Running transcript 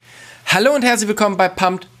Hallo und herzlich willkommen bei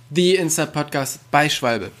Pumped, the Insta-Podcast bei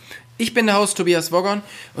Schwalbe. Ich bin der Host Tobias Woggon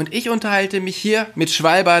und ich unterhalte mich hier mit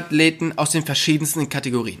Schwalbe-Athleten aus den verschiedensten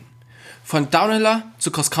Kategorien. Von Downhiller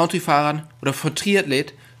zu Cross-Country-Fahrern oder von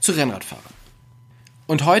Triathlet zu Rennradfahrern.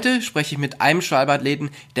 Und heute spreche ich mit einem Schwalbe-Athleten,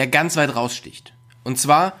 der ganz weit raussticht. Und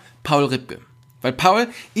zwar Paul Ripke. Weil Paul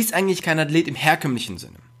ist eigentlich kein Athlet im herkömmlichen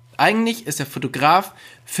Sinne. Eigentlich ist er Fotograf,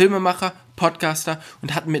 Filmemacher, Podcaster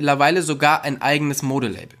und hat mittlerweile sogar ein eigenes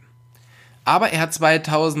Modelabel. Aber er hat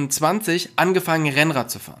 2020 angefangen, Rennrad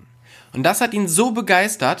zu fahren. Und das hat ihn so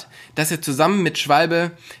begeistert, dass er zusammen mit Schwalbe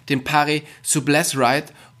den Paris Souplesse Ride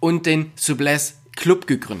und den Souplesse Club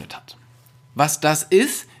gegründet hat. Was das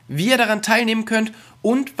ist, wie ihr daran teilnehmen könnt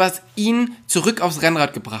und was ihn zurück aufs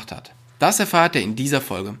Rennrad gebracht hat, das erfahrt ihr in dieser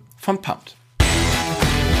Folge von Pumped.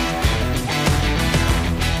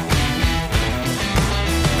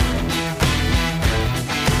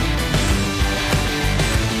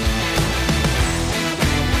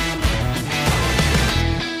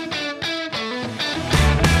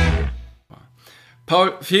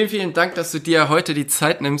 Paul, vielen, vielen Dank, dass du dir heute die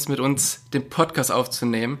Zeit nimmst, mit uns den Podcast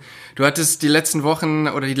aufzunehmen. Du hattest die letzten Wochen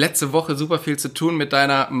oder die letzte Woche super viel zu tun mit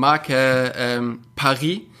deiner Marke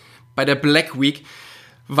Paris bei der Black Week.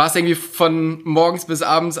 Warst irgendwie von morgens bis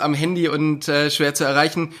abends am Handy und schwer zu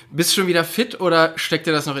erreichen. Bist du schon wieder fit oder steckt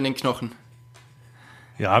dir das noch in den Knochen?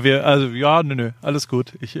 Ja, alles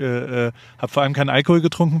gut. Ich habe vor allem keinen Alkohol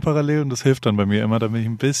getrunken parallel und das hilft dann bei mir immer, da bin ich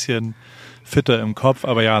ein bisschen fitter im Kopf.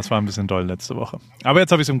 Aber ja, es war ein bisschen doll letzte Woche. Aber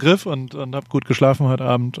jetzt habe ich es im Griff und habe gut geschlafen heute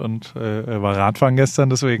Abend und war Radfahren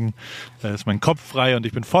gestern, deswegen ist mein Kopf frei und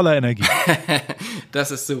ich bin voller Energie.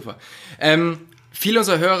 Das ist super. Viele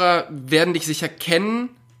unserer Hörer werden dich sicher kennen,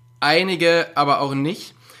 einige aber auch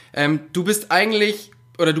nicht. Du bist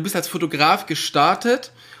als Fotograf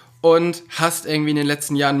gestartet und hast irgendwie in den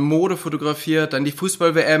letzten Jahren Mode fotografiert, dann die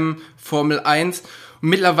Fußball-WM, Formel 1. Und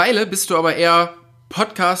mittlerweile bist du aber eher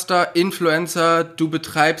Podcaster, Influencer, du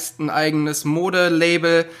betreibst ein eigenes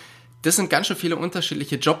Modelabel. Das sind ganz schön viele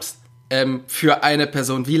unterschiedliche Jobs für eine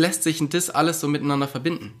Person. Wie lässt sich denn das alles so miteinander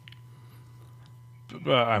verbinden?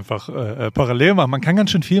 Einfach parallel machen. Man kann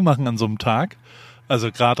ganz schön viel machen an so einem Tag.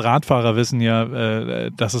 Also gerade Radfahrer wissen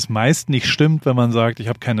ja, dass es meist nicht stimmt, wenn man sagt, ich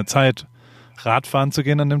habe keine Zeit, Radfahren zu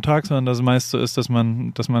gehen an dem Tag, sondern das meiste ist, dass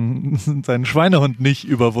man seinen Schweinehund nicht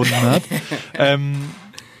überwunden hat.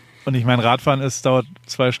 Und ich meine, Radfahren dauert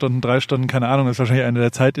 2 Stunden, 3 Stunden, keine Ahnung, ist wahrscheinlich eine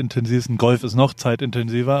der zeitintensivsten. Golf ist noch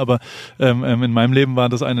zeitintensiver, aber in meinem Leben war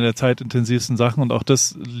das eine der zeitintensivsten Sachen und auch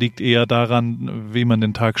das liegt eher daran, wie man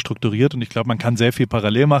den Tag strukturiert und ich glaube, man kann sehr viel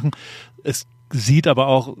parallel machen. Es sieht aber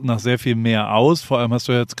auch nach sehr viel mehr aus. Vor allem hast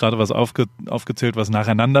du jetzt gerade was aufgezählt, was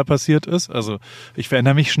nacheinander passiert ist. Also ich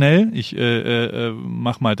verändere mich schnell. Ich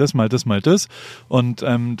mach mal das. Und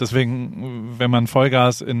deswegen, wenn man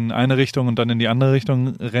Vollgas in eine Richtung und dann in die andere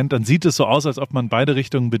Richtung rennt, dann sieht es so aus, als ob man beide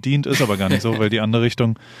Richtungen bedient, ist aber gar nicht so, weil die andere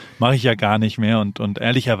Richtung mache ich ja gar nicht mehr. Und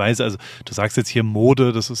ehrlicherweise, also du sagst jetzt hier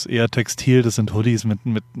Mode, das ist eher Textil, das sind Hoodies mit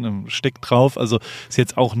einem Stick drauf. Also ist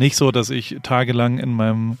jetzt auch nicht so, dass ich tagelang in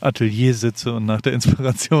meinem Atelier sitze und nach der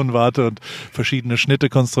Inspiration warte und verschiedene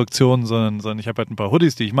Schnitte-Konstruktionen, sondern ich habe halt ein paar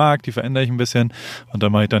Hoodies, die ich mag, die verändere ich ein bisschen und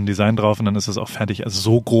dann mache ich dann Design drauf und dann ist es auch fertig. Also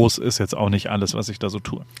so groß ist jetzt auch nicht alles, was ich da so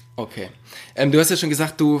tue. Okay. Du hast ja schon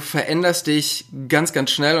gesagt, du veränderst dich ganz,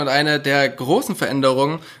 ganz schnell und eine der großen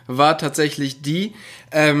Veränderungen war tatsächlich die,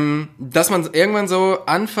 dass man irgendwann so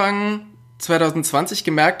Anfang 2020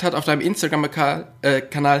 gemerkt hat auf deinem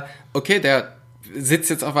Instagram-Kanal, okay, der sitzt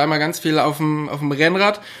jetzt auf einmal ganz viel auf dem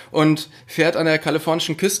Rennrad und fährt an der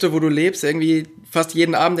kalifornischen Küste, wo du lebst, irgendwie fast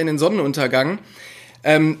jeden Abend in den Sonnenuntergang.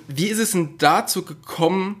 Wie ist es denn dazu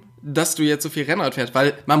gekommen, dass du jetzt so viel Rennrad fährst?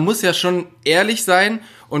 Weil man muss ja schon ehrlich sein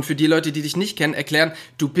und für die Leute, die dich nicht kennen, erklären,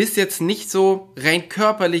 du bist jetzt nicht so rein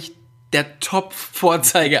körperlich der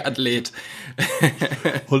Top-Vorzeigeathlet.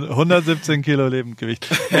 117 Kilo Lebendgewicht.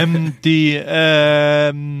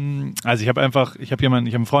 Also ich habe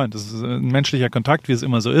einen Freund, das ist ein menschlicher Kontakt, wie es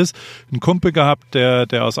immer so ist. Einen Kumpel gehabt,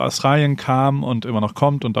 der aus Australien kam und immer noch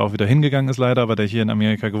kommt und auch wieder hingegangen ist leider, aber der hier in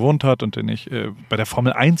Amerika gewohnt hat und den ich bei der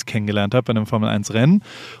Formel 1 kennengelernt habe, bei einem Formel 1 Rennen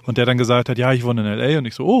und der dann gesagt hat, ja, ich wohne in LA und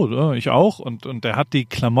ich so, oh, ich auch und der hat die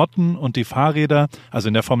Klamotten und die Fahrräder, also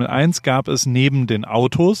in der Formel 1 gab es neben den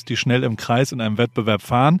Autos, die schnell schnell im Kreis in einem Wettbewerb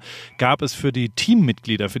fahren, gab es für die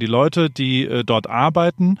Teammitglieder, für die Leute, die dort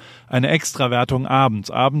arbeiten, eine Extrawertung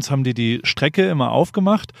abends. Abends haben die Strecke immer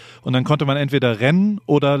aufgemacht und dann konnte man entweder rennen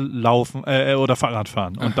oder laufen oder Fahrrad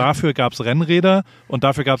fahren. Und dafür gab es Rennräder und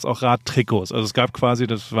dafür gab es auch Radtrikots. Also es gab quasi,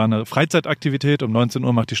 das war eine Freizeitaktivität, um 19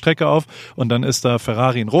 Uhr macht die Strecke auf und dann ist da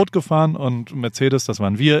Ferrari in Rot gefahren und Mercedes, das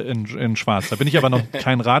waren wir, in Schwarz. Da bin ich aber noch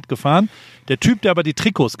kein Rad gefahren. Der Typ, der aber die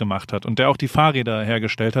Trikots gemacht hat und der auch die Fahrräder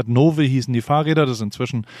hergestellt hat, Nove hießen die Fahrräder, das ist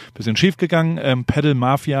inzwischen ein bisschen schief gegangen, Pedal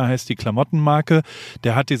Mafia heißt die Klamottenmarke,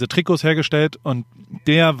 der hat diese Trikots hergestellt und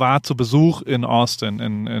der war zu Besuch in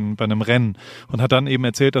Austin bei einem Rennen und hat dann eben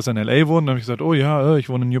erzählt, dass er in L.A. wohnt. Dann habe ich gesagt, oh ja, ich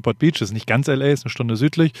wohne in Newport Beach, das ist nicht ganz L.A., ist eine Stunde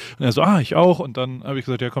südlich. Und er so, ich auch. Und dann habe ich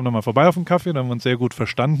gesagt, ja, komm doch mal vorbei auf den Kaffee. Dann haben wir uns sehr gut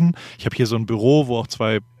verstanden. Ich habe hier so ein Büro, wo auch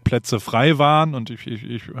 2 Plätze frei waren und ich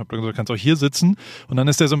habe dann gesagt, kannst auch hier sitzen. Und dann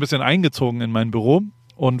ist er so ein bisschen eingezogen in mein Büro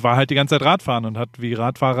und war halt die ganze Zeit Radfahren und hat wie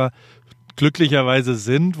Radfahrer glücklicherweise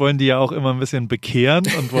sind, wollen die ja auch immer ein bisschen bekehren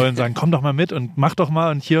und wollen sagen, komm doch mal mit und mach doch mal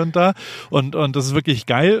und hier und da und das ist wirklich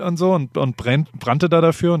geil und so und brannte da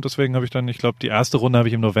dafür und deswegen habe ich dann, ich glaube, die erste Runde habe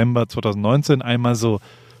ich im November 2019 einmal so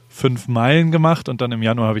 5 Meilen gemacht und dann im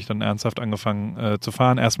Januar habe ich dann ernsthaft angefangen zu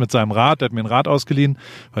fahren. Erst mit seinem Rad, der hat mir ein Rad ausgeliehen,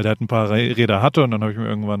 weil der halt ein paar Räder hatte und dann habe ich mir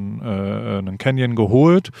irgendwann einen Canyon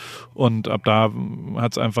geholt und ab da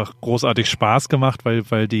hat es einfach großartig Spaß gemacht,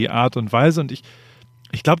 weil die Art und Weise und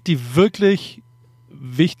ich glaube, die wirklich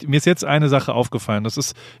wichtig, mir ist jetzt eine Sache aufgefallen, das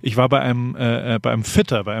ist, ich war bei einem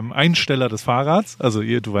Fitter, bei einem Einsteller des Fahrrads, also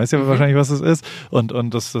du weißt ja wahrscheinlich, was das ist und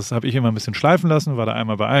das habe ich immer ein bisschen schleifen lassen, war da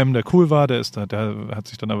einmal bei einem, der cool war, der hat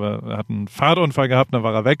sich dann aber, hat einen Fahrradunfall gehabt, dann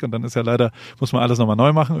war er weg und dann ist ja leider, muss man alles nochmal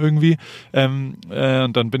neu machen irgendwie und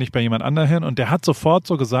dann bin ich bei jemand anderem hin und der hat sofort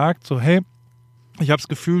so gesagt, so hey, ich habe das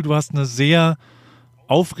Gefühl, du hast eine sehr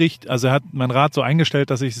also er hat mein Rad so eingestellt,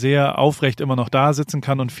 dass ich sehr aufrecht immer noch da sitzen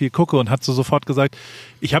kann und viel gucke und hat so sofort gesagt,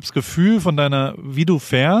 ich habe das Gefühl von wie du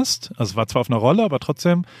fährst, also es war zwar auf einer Rolle, aber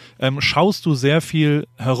trotzdem schaust du sehr viel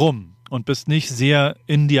herum und bist nicht sehr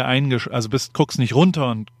in dir guckst nicht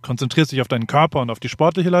runter und konzentrierst dich auf deinen Körper und auf die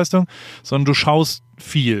sportliche Leistung, sondern du schaust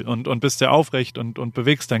viel und bist sehr aufrecht und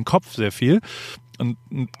bewegst deinen Kopf sehr viel und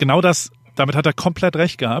genau damit hat er komplett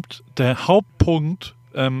recht gehabt. Der Hauptpunkt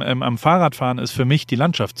am Fahrradfahren ist für mich, die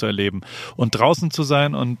Landschaft zu erleben und draußen zu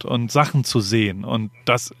sein und Sachen zu sehen. Und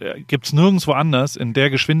das gibt's nirgendwo anders in der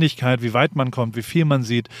Geschwindigkeit, wie weit man kommt, wie viel man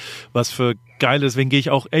sieht, was für geil ist. Deswegen gehe ich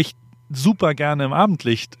auch echt super gerne im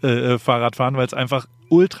Abendlicht Fahrrad fahren, weil es einfach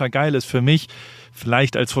ultra geil ist für mich,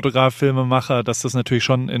 vielleicht als Fotograf, Filmemacher, dass das natürlich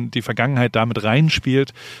schon in die Vergangenheit damit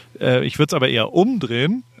reinspielt. Ich würde es aber eher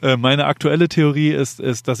umdrehen. Meine aktuelle Theorie ist,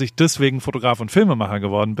 dass ich deswegen Fotograf und Filmemacher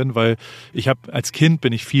geworden bin, weil als Kind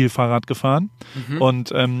bin ich viel Fahrrad gefahren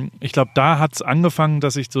und ich glaube, da hat es angefangen,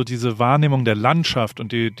 dass ich so diese Wahrnehmung der Landschaft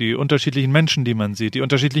und die unterschiedlichen Menschen, die man sieht, die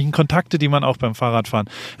unterschiedlichen Kontakte, die man auch beim Fahrradfahren,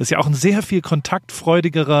 das ist ja auch ein sehr viel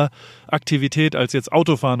kontaktfreudigerer Aktivität als jetzt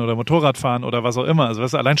Autofahren oder Motorradfahren oder was auch immer.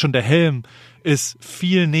 Also allein schon der Helm ist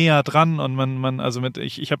viel näher dran und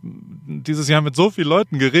ich habe dieses Jahr mit so vielen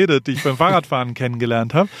Leuten geredet, die ich beim Fahrradfahren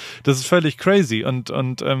kennengelernt habe. Das ist völlig crazy und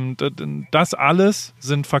das alles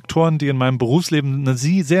sind Faktoren, die in meinem Berufsleben eine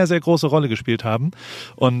sehr, sehr große Rolle gespielt haben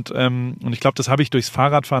und ich glaube, das habe ich durchs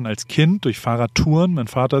Fahrradfahren als Kind, durch Fahrradtouren, mein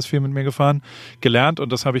Vater ist viel mit mir gefahren, gelernt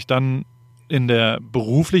und das habe ich dann in der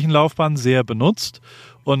beruflichen Laufbahn sehr benutzt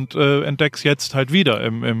und entdeck's jetzt halt wieder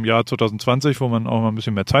im Jahr 2020, wo man auch mal ein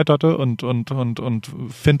bisschen mehr Zeit hatte und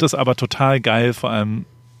finde es aber total geil, vor allem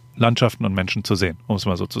Landschaften und Menschen zu sehen, um es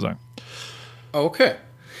mal so zu sagen. Okay.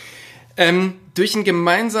 Durch einen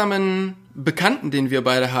gemeinsamen Bekannten, den wir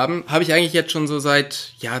beide haben, habe ich eigentlich jetzt schon so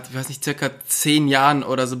seit, circa 10 Jahren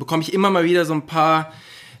oder so, bekomme ich immer mal wieder so ein paar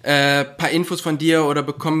Infos von dir oder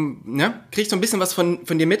krieg so ein bisschen was von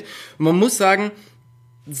dir mit. Und man muss sagen,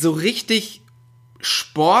 so richtig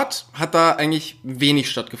Sport hat da eigentlich wenig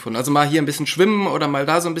stattgefunden. Also mal hier ein bisschen schwimmen oder mal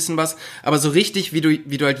da so ein bisschen was, aber so richtig, wie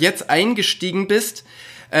du halt jetzt eingestiegen bist,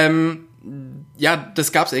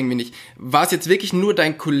 das gab's irgendwie nicht. War es jetzt wirklich nur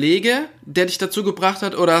dein Kollege, der dich dazu gebracht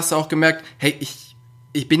hat, oder hast du auch gemerkt, hey,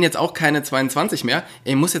 ich bin jetzt auch keine 22 mehr,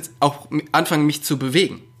 ich muss jetzt auch anfangen, mich zu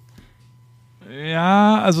bewegen?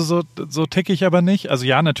 Ja, also so ticke ich aber nicht. Also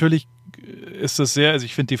ja, natürlich ist es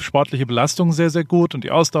ich finde die sportliche Belastung sehr, sehr gut und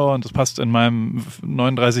die Ausdauer und das passt in meinem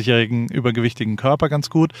 39-jährigen übergewichtigen Körper ganz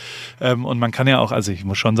gut. Und man kann ja auch, also ich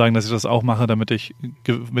muss schon sagen, dass ich das auch mache, damit ich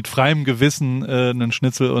mit freiem Gewissen einen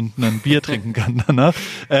Schnitzel und ein Bier trinken kann danach.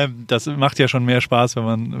 Das macht ja schon mehr Spaß,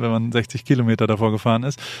 wenn man 60 Kilometer davor gefahren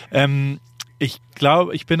ist. Ich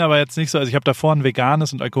glaube, ich bin aber jetzt nicht so, also ich habe davor ein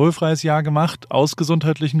veganes und alkoholfreies Jahr gemacht, aus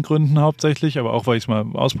gesundheitlichen Gründen hauptsächlich, aber auch, weil ich es mal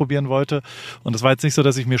ausprobieren wollte. Und es war jetzt nicht so,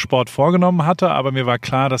 dass ich mir Sport vorgenommen hatte, aber mir war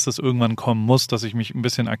klar, dass das irgendwann kommen muss, dass ich mich ein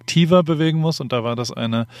bisschen aktiver bewegen muss. Und da war das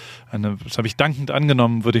das habe ich dankend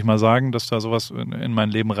angenommen, würde ich mal sagen, dass da sowas in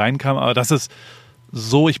mein Leben reinkam. Aber das ist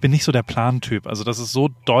so, ich bin nicht so der Plantyp. Also das ist so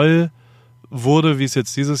doll wurde, wie es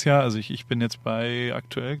jetzt dieses Jahr, also ich bin jetzt bei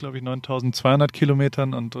aktuell, glaube ich, 9.200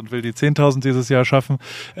 Kilometern und will die 10.000 dieses Jahr schaffen.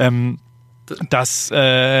 Das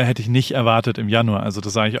hätte ich nicht erwartet im Januar. Also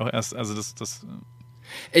das sage ich auch erst, also das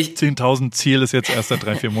 10.000 Ziel ist jetzt erst seit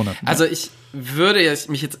 3-4 Monaten. Also ich würde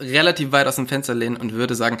mich jetzt relativ weit aus dem Fenster lehnen und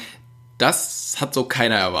würde sagen, das hat so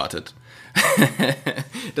keiner erwartet.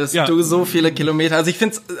 Dass du so viele Kilometer, also ich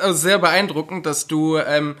finde es sehr beeindruckend, dass du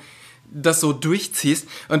das so durchziehst.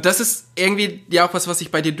 Und das ist irgendwie ja auch was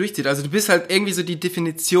sich bei dir durchzieht. Also du bist halt irgendwie so die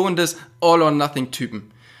Definition des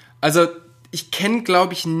All-or-Nothing-Typen. Also ich kenne,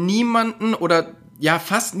 glaube ich, niemanden oder ja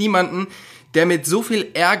fast niemanden, der mit so viel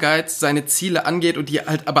Ehrgeiz seine Ziele angeht und die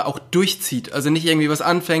halt aber auch durchzieht. Also nicht irgendwie was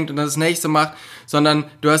anfängt und dann das nächste macht, sondern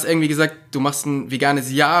du hast irgendwie gesagt, du machst ein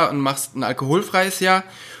veganes Jahr und machst ein alkoholfreies Jahr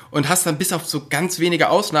und hast dann bis auf so ganz wenige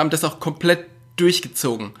Ausnahmen das auch komplett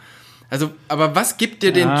durchgezogen. Also, aber was gibt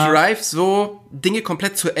dir den Drive, so Dinge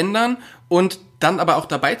komplett zu ändern und dann aber auch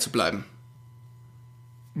dabei zu bleiben?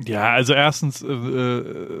 Ja, also erstens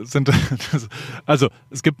also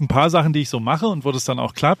es gibt ein paar Sachen, die ich so mache und wo das dann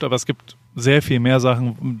auch klappt, aber es gibt sehr viel mehr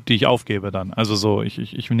Sachen, die ich aufgebe dann. Also so,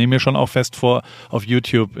 ich nehme mir schon auch fest vor, auf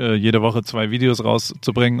YouTube jede Woche 2 Videos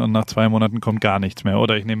rauszubringen und nach 2 Monaten kommt gar nichts mehr.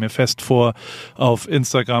 Oder ich nehme mir fest vor, auf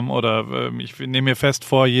Instagram oder ich nehme mir fest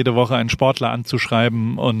vor, jede Woche einen Sportler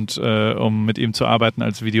anzuschreiben und um mit ihm zu arbeiten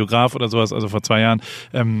als Videograf oder sowas, also vor 2 Jahren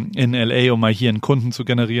in LA, um mal hier einen Kunden zu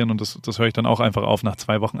generieren und das höre ich dann auch einfach auf nach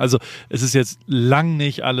 2 Wochen. Also es ist jetzt lang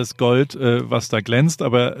nicht alles Gold, was da glänzt,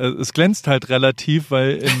 aber es glänzt halt relativ,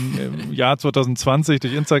 weil im Jahr 2020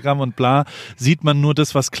 durch Instagram und bla sieht man nur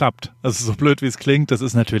das, was klappt. Also so blöd, wie es klingt, das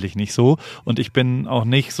ist natürlich nicht so. Und ich bin auch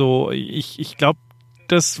nicht so, ich glaube,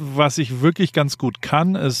 das, was ich wirklich ganz gut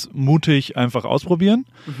kann, ist mutig einfach ausprobieren.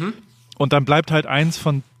 Mhm. Und dann bleibt halt 1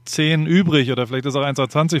 von 10 übrig oder vielleicht ist auch 1 von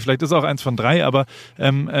 20, vielleicht ist auch 1 von 3, aber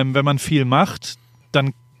wenn man viel macht,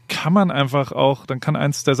 dann kann man einfach auch, dann kann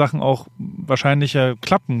eins der Sachen auch wahrscheinlicher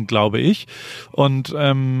klappen, glaube ich. Und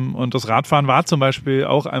das Radfahren war zum Beispiel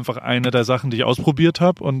auch einfach eine der Sachen, die ich ausprobiert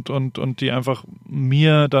habe und die einfach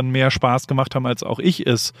mir dann mehr Spaß gemacht haben, als auch ich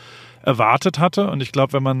es erwartet hatte. Und ich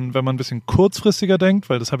glaube, wenn man ein bisschen kurzfristiger denkt,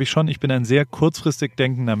 weil das habe ich schon, ich bin ein sehr kurzfristig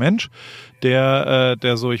denkender Mensch, der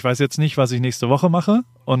so, ich weiß jetzt nicht, was ich nächste Woche mache.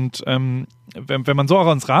 Und wenn man so auch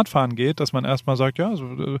ans Radfahren geht, dass man erstmal sagt, ja, also,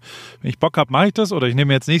 wenn ich Bock habe, mache ich das, oder ich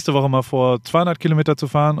nehme jetzt nächste Woche mal vor, 200 Kilometer zu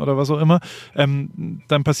fahren oder was auch immer,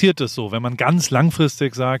 dann passiert es so. Wenn man ganz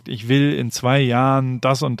langfristig sagt, ich will in 2 Jahren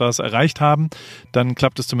das und das erreicht haben, dann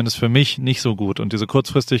klappt es zumindest für mich nicht so gut. Und diese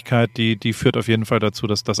Kurzfristigkeit, die führt auf jeden Fall dazu,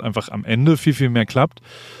 dass das einfach am Ende viel, viel mehr klappt,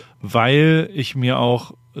 weil ich mir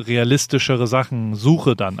auch realistischere Sachen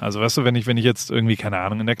suche dann. Also weißt du, wenn ich jetzt irgendwie, keine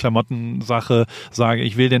Ahnung, in der Klamottensache sage,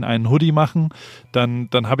 ich will den einen Hoodie machen, dann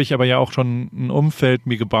habe ich aber ja auch schon ein Umfeld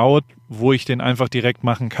mir gebaut, wo ich den einfach direkt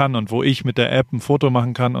machen kann und wo ich mit der App ein Foto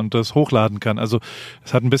machen kann und das hochladen kann. Also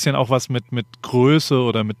es hat ein bisschen auch was mit Größe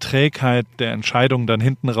oder mit Trägheit der Entscheidung dann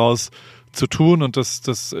hinten raus zu tun und das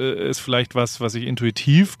ist vielleicht was ich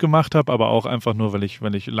intuitiv gemacht habe, aber auch einfach nur,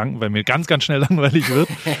 weil mir ganz, ganz schnell langweilig wird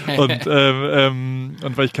und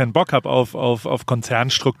weil ich keinen Bock habe auf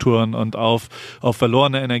Konzernstrukturen und auf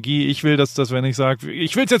verlorene Energie. Ich will, dass wenn ich sage,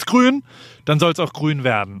 ich will es jetzt grün, dann soll es auch grün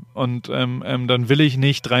werden und dann will ich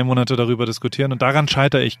nicht 3 Monate darüber diskutieren und daran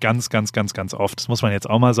scheitere ich ganz, ganz, ganz, ganz oft. Das muss man jetzt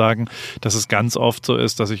auch mal sagen, dass es ganz oft so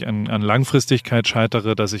ist, dass ich an Langfristigkeit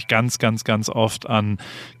scheitere, dass ich ganz, ganz, ganz oft an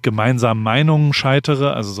gemeinsamen Meinungen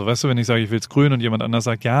scheitere. Also so, weißt du, wenn ich sage, ich will es grün und jemand anders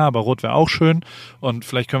sagt, ja, aber rot wäre auch schön und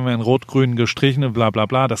vielleicht können wir in rot-grün gestrichen, bla bla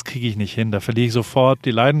bla, das kriege ich nicht hin. Da verliere ich sofort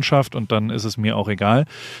die Leidenschaft und dann ist es mir auch egal.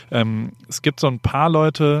 Es gibt so ein paar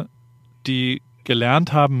Leute, die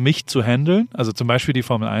gelernt haben, mich zu handeln, also zum Beispiel die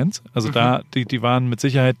Formel 1, also die waren mit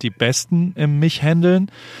Sicherheit die Besten im mich handeln.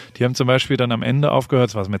 Die haben zum Beispiel dann am Ende aufgehört,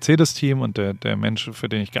 es war das Mercedes-Team und der Mensch, für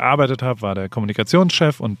den ich gearbeitet habe, war der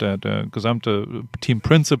Kommunikationschef und der gesamte Team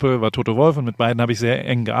Principal war Toto Wolff und mit beiden habe ich sehr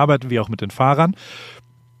eng gearbeitet, wie auch mit den Fahrern.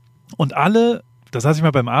 Und alle, da saß ich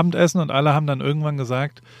mal beim Abendessen und alle haben dann irgendwann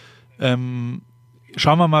gesagt,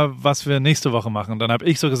 schauen wir mal, was wir nächste Woche machen. Und dann habe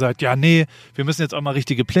ich so gesagt, ja, nee, wir müssen jetzt auch mal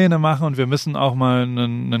richtige Pläne machen und wir müssen auch mal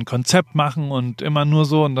ein Konzept machen und immer nur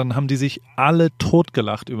so. Und dann haben die sich alle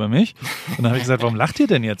totgelacht über mich. Und dann habe ich gesagt, warum lacht ihr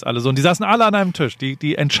denn jetzt alle so? Und die saßen alle an einem Tisch,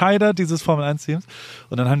 die Entscheider dieses Formel-1-Teams.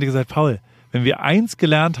 Und dann haben die gesagt, Paul, wenn wir eins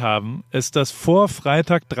gelernt haben, ist, dass vor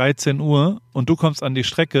Freitag 13 Uhr und du kommst an die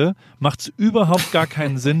Strecke, macht es überhaupt gar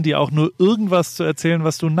keinen Sinn, dir auch nur irgendwas zu erzählen,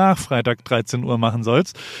 was du nach Freitag 13 Uhr machen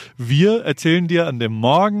sollst. Wir erzählen dir an dem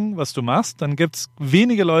Morgen, was du machst. Dann gibt es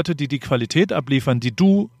wenige Leute, die die Qualität abliefern, die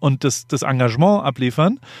du und das Engagement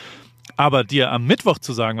abliefern. Aber dir am Mittwoch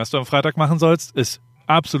zu sagen, was du am Freitag machen sollst, ist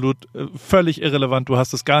absolut völlig irrelevant. Du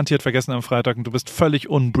hast es garantiert vergessen am Freitag und du bist völlig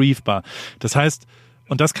unbriefbar. Das heißt,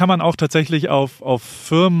 und das kann man auch tatsächlich auf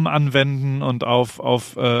Firmen anwenden und auf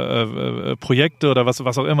Projekte oder was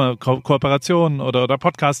auch immer, Kooperationen oder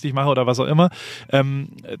Podcasts, die ich mache oder was auch immer.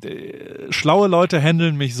 Schlaue Leute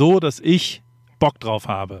handeln mich so, dass ich Bock drauf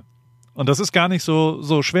habe. Und das ist gar nicht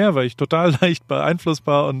so schwer, weil ich total leicht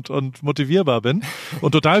beeinflussbar und motivierbar bin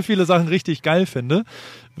und total viele Sachen richtig geil finde.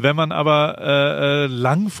 Wenn man aber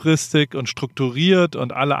langfristig und strukturiert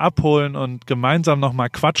und alle abholen und gemeinsam nochmal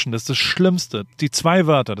quatschen, das ist das Schlimmste. Die 2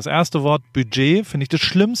 Wörter. Das erste Wort Budget finde ich das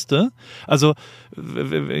Schlimmste. Also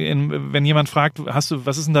wenn jemand fragt, was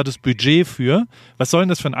ist denn da das Budget für? Was soll denn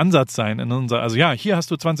das für ein Ansatz sein? Also ja, hier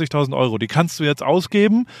hast du 20.000 Euro, die kannst du jetzt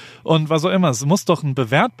ausgeben und was auch immer. Es muss doch ein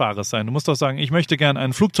bewertbares sein. Du musst doch sagen, ich möchte gerne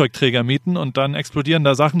einen Flugzeugträger mieten und dann explodieren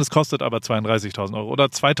da Sachen, das kostet aber 32.000 Euro oder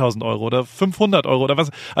 2.000 Euro oder 500 Euro oder was.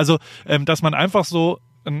 Also, dass man einfach so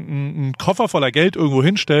einen Koffer voller Geld irgendwo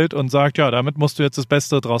hinstellt und sagt, ja, damit musst du jetzt das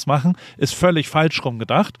Beste draus machen, ist völlig falsch rum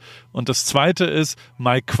gedacht. Und das Zweite ist,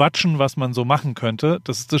 mal quatschen, was man so machen könnte.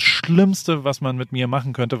 Das ist das Schlimmste, was man mit mir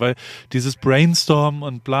machen könnte, weil dieses Brainstorm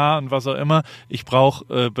und bla und was auch immer, ich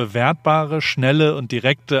brauche bewertbare, schnelle und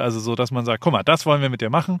direkte, also so, dass man sagt, guck mal, das wollen wir mit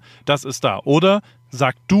dir machen, das ist da. Oder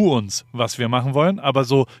sag du uns, was wir machen wollen, aber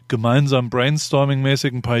so gemeinsam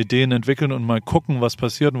brainstorming-mäßig ein paar Ideen entwickeln und mal gucken, was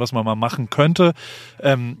passiert und was man mal machen könnte.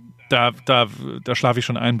 Da schlafe ich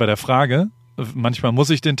schon ein bei der Frage. Manchmal muss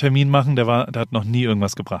ich den Termin machen, der hat noch nie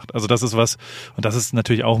irgendwas gebracht. Also das ist was, und das ist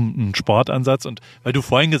natürlich auch ein Sportansatz. Und weil du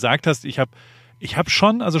vorhin gesagt hast, ich habe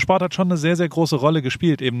schon, also Sport hat schon eine sehr, sehr große Rolle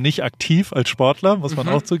gespielt. Eben nicht aktiv als Sportler, muss man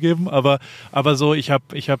auch zugeben, aber so, ich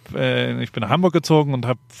bin nach Hamburg gezogen und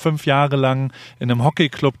habe 5 Jahre lang in einem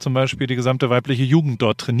Hockeyclub zum Beispiel die gesamte weibliche Jugend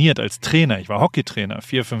dort trainiert als Trainer. Ich war Hockeytrainer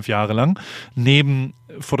 4, 5 Jahre lang neben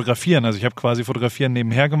Fotografieren. Also ich habe quasi Fotografieren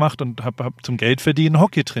nebenher gemacht und hab zum Geld verdienen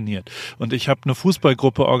Hockey trainiert. Und ich habe eine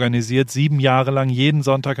Fußballgruppe organisiert. 7 Jahre lang, jeden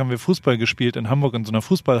Sonntag haben wir Fußball gespielt in Hamburg in so einer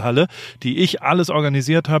Fußballhalle, die ich alles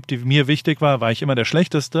organisiert habe, die mir wichtig war ich immer der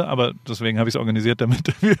Schlechteste, aber deswegen habe ich es organisiert, damit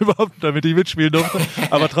ich mitspielen durfte.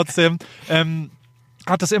 Aber trotzdem,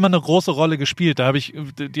 hat das immer eine große Rolle gespielt. Da habe ich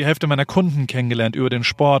die Hälfte meiner Kunden kennengelernt über den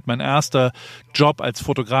Sport. Mein erster Job als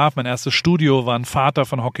Fotograf, mein erstes Studio war ein Vater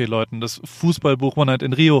von Hockeyleuten. Das Fußballbuch One Night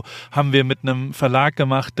in Rio haben wir mit einem Verlag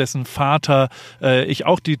gemacht, dessen Vater ich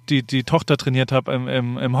auch die Tochter trainiert habe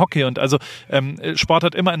im Hockey. Und also Sport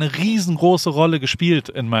hat immer eine riesengroße Rolle gespielt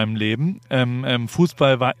in meinem Leben.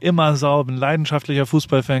 Fußball war immer sauber, ein leidenschaftlicher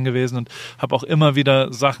Fußballfan gewesen und habe auch immer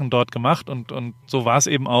wieder Sachen dort gemacht. Und so war es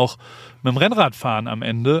eben auch mit dem Rennradfahren am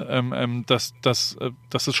Ende, dass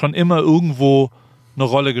es schon immer irgendwo eine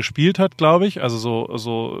Rolle gespielt hat, glaube ich. Also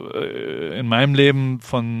so in meinem Leben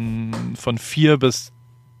von 4 bis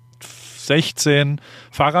 16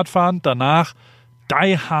 Fahrradfahren, danach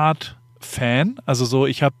Die Hard Fan. Also so,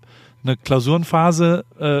 ich habe eine Klausurenphase,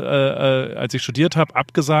 als ich studiert habe,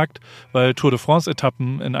 abgesagt, weil Tour de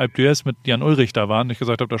France-Etappen in Alpe d'Huez mit Jan Ullrich da waren. Und ich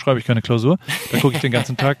gesagt habe, da schreibe ich keine Klausur. Da gucke ich den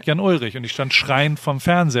ganzen Tag Jan Ullrich. Und ich stand schreiend vom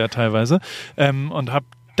Fernseher teilweise und habe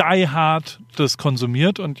die hard das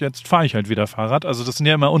konsumiert und jetzt fahre ich halt wieder Fahrrad. Also das sind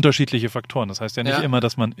ja immer unterschiedliche Faktoren. Das heißt ja nicht immer,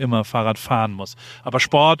 dass man immer Fahrrad fahren muss. Aber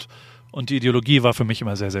Sport und die Ideologie war für mich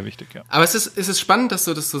immer sehr, sehr wichtig. Ja. Aber es ist spannend, dass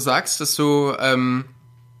du das so sagst, dass du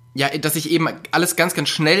dass ich eben alles ganz, ganz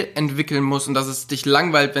schnell entwickeln muss und dass es dich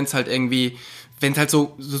langweilt, wenn es halt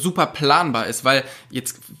so super planbar ist, weil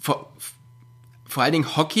jetzt vor allen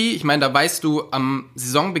Dingen Hockey, ich meine, da weißt du am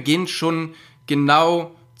Saisonbeginn schon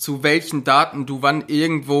genau, zu welchen Daten du wann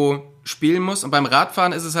irgendwo spielen musst. Und beim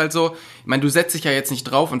Radfahren ist es halt so, ich meine, du setzt dich ja jetzt nicht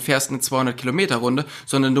drauf und fährst eine 200-Kilometer-Runde,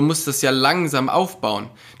 sondern du musst das ja langsam aufbauen.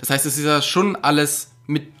 Das heißt, es ist ja schon alles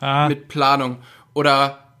mit Planung.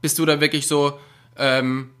 Oder bist du da wirklich so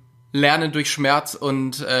Lernen durch Schmerz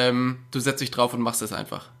und du setzt dich drauf und machst es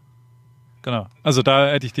einfach? Genau. Also da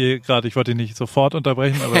hätte ich ich wollte dich nicht sofort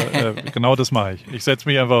unterbrechen, aber genau das mache ich. Ich setze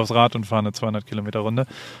mich einfach aufs Rad und fahre eine 200-Kilometer-Runde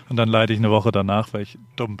und dann leide ich eine Woche danach, weil ich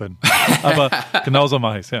dumm bin. Aber genauso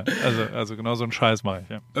mache ich es, ja. Also genau so einen Scheiß mache ich,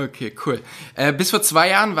 ja. Okay, cool. Bis vor 2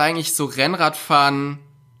 Jahren war eigentlich so Rennradfahren,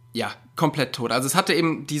 ja, komplett tot. Also es hatte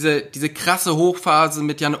eben diese krasse Hochphase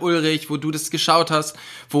mit Jan Ullrich, wo du das geschaut hast,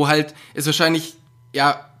 wo halt es wahrscheinlich,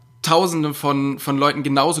 ja, Tausende von Leuten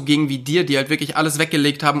genauso gingen wie dir, die halt wirklich alles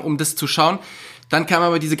weggelegt haben, um das zu schauen. Dann kamen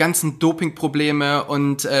aber diese ganzen Dopingprobleme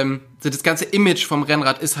und so das ganze Image vom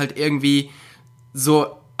Rennrad ist halt irgendwie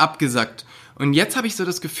so abgesackt. Und jetzt habe ich so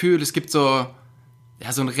das Gefühl, es gibt so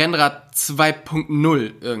ein Rennrad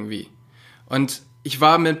 2.0 irgendwie. Und ich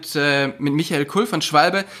war mit Michael Kull von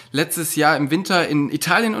Schwalbe letztes Jahr im Winter in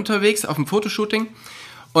Italien unterwegs auf dem Fotoshooting.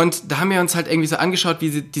 Und da haben wir uns halt irgendwie so angeschaut,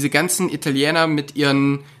 wie diese ganzen Italiener mit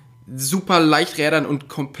ihren super Leichträdern und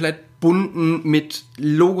komplett bunten, mit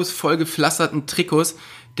Logos vollgepflasterten Trikots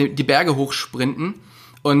die Berge hochsprinten.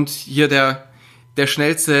 Und hier der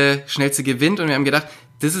schnellste gewinnt. Und wir haben gedacht,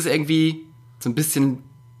 das ist irgendwie so ein bisschen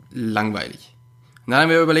langweilig. Und dann haben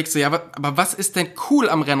wir überlegt, so, ja, aber was ist denn cool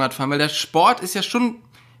am Rennradfahren? Weil der Sport ist ja schon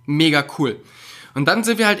mega cool. Und dann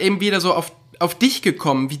sind wir halt eben wieder so auf dich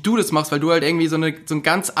gekommen, wie du das machst, weil du halt irgendwie so einen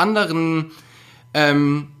ganz anderen, so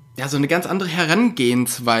eine ganz andere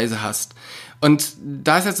Herangehensweise hast. Und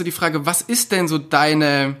da ist jetzt so die Frage, was ist denn so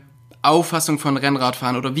deine Auffassung von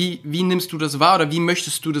Rennradfahren? Oder wie nimmst du das wahr oder wie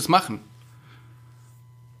möchtest du das machen?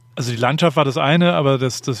 Also die Landschaft war das eine, aber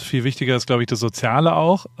das viel wichtiger ist, glaube ich, das Soziale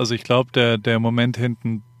auch. Also ich glaube, der Moment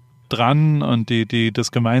hinten dran und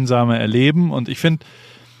das gemeinsame Erleben. Und ich finde,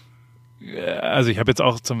 also ich habe jetzt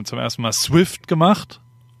auch zum ersten Mal Swift gemacht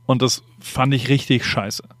und das fand ich richtig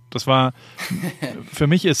scheiße. Das war, für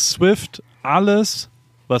mich ist Swift alles,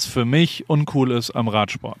 was für mich uncool ist am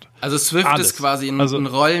Radsport. Also Swift ist quasi ein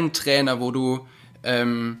Rollentrainer, wo du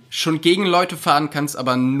schon gegen Leute fahren kannst,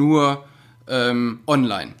 aber nur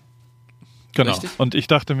online. Genau. Richtig? Und ich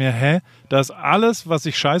dachte mir, das alles, was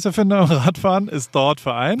ich scheiße finde am Radfahren, ist dort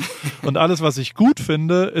vereint und alles, was ich gut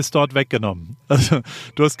finde, ist dort weggenommen. Also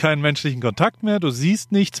du hast keinen menschlichen Kontakt mehr, du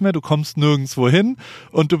siehst nichts mehr, du kommst nirgendwo hin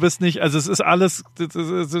und du bist nicht, also es ist alles,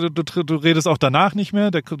 du redest auch danach nicht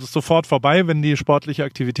mehr, der ist sofort vorbei, wenn die sportliche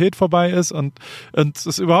Aktivität vorbei ist und es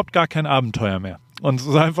ist überhaupt gar kein Abenteuer mehr. Und es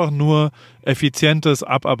ist einfach nur effizientes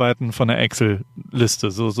Abarbeiten von der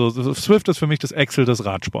Excel-Liste. So Swift ist für mich das Excel des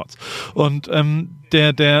Radsports. Und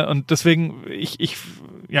und deswegen ich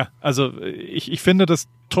finde das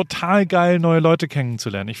total geil, neue Leute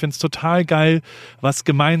kennenzulernen. Ich finde es total geil, was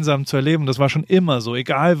gemeinsam zu erleben. Das war schon immer so.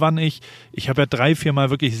 Egal wann ich habe ja 3-4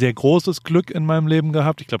 Mal wirklich sehr großes Glück in meinem Leben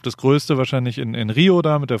gehabt. Ich glaube, das größte wahrscheinlich in Rio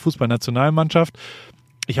da mit der Fußballnationalmannschaft.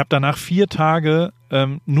 Ich habe danach 4 Tage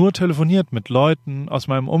nur telefoniert mit Leuten aus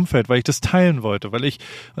meinem Umfeld, weil ich das teilen wollte,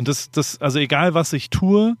 also egal was ich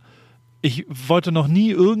tue, ich wollte noch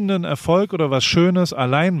nie irgendeinen Erfolg oder was Schönes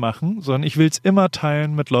allein machen, sondern ich will es immer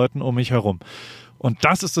teilen mit Leuten um mich herum. Und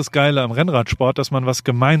das ist das Geile am Rennradsport, dass man was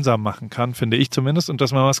gemeinsam machen kann, finde ich zumindest, und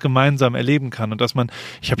dass man was gemeinsam erleben kann und dass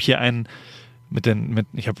ich habe hier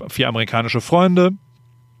ich habe 4 amerikanische Freunde.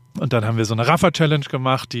 Und dann haben wir so eine Raffa-Challenge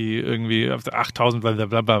gemacht, die irgendwie 8000,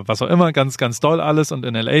 blablabla, was auch immer, ganz, ganz doll alles und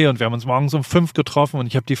in L.A. Und wir haben uns morgens um 5 getroffen und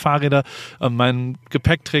ich habe die Fahrräder, meinen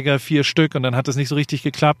Gepäckträger 4 Stück und dann hat es nicht so richtig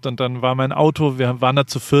geklappt und dann war mein Auto, wir waren da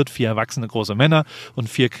zu 4, 4 erwachsene große Männer und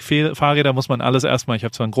 4 Fahrräder muss man alles erstmal, ich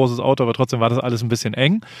habe zwar ein großes Auto, aber trotzdem war das alles ein bisschen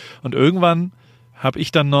eng und irgendwann habe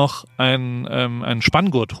ich dann noch einen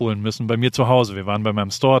Spanngurt holen müssen bei mir zu Hause. Wir waren bei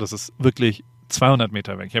meinem Store, das ist wirklich 200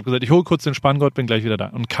 Meter weg. Ich habe gesagt, ich hole kurz den Spanngurt, bin gleich wieder da.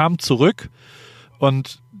 Und kam zurück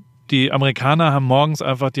und die Amerikaner haben morgens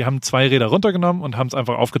die haben 2 Räder runtergenommen und haben es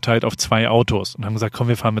einfach aufgeteilt auf 2 Autos und haben gesagt, komm,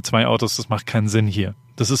 wir fahren mit 2 Autos, das macht keinen Sinn hier.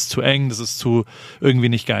 Das ist zu eng, das ist irgendwie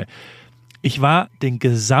nicht geil. Ich war den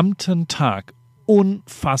gesamten Tag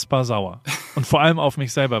unfassbar sauer. Und vor allem auf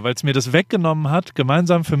mich selber, weil es mir das weggenommen hat,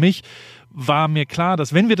 gemeinsam für mich, war mir klar,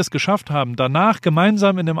 dass wenn wir das geschafft haben, danach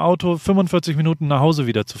gemeinsam in dem Auto 45 Minuten nach Hause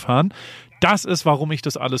wieder zu fahren, das ist, warum ich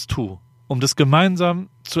das alles tue. Um das gemeinsam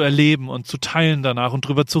zu erleben und zu teilen danach und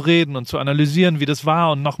drüber zu reden und zu analysieren, wie das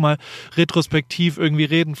war und nochmal retrospektiv irgendwie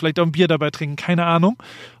reden, vielleicht auch ein Bier dabei trinken, keine Ahnung.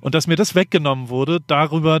 Und dass mir das weggenommen wurde,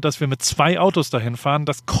 darüber, dass wir mit 2 Autos dahin fahren,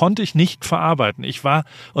 das konnte ich nicht verarbeiten. Mir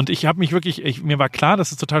war klar,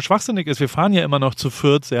 dass es total schwachsinnig ist. Wir fahren ja immer noch zu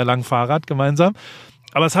 4 sehr lang Fahrrad gemeinsam.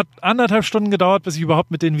 Aber es hat 1,5 Stunden gedauert, bis ich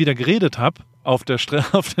überhaupt mit denen wieder geredet habe auf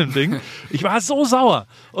dem Ding. Ich war so sauer.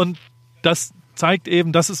 Und das zeigt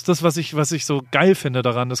eben, das ist das, was ich so geil finde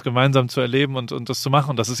daran, das gemeinsam zu erleben und das zu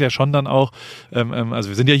machen. Und das ist ja schon dann auch, also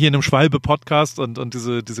wir sind ja hier in einem Schwalbe-Podcast und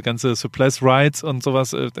diese ganze Suppress Rides und sowas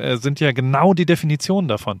sind ja genau die Definition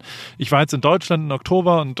davon. Ich war jetzt in Deutschland im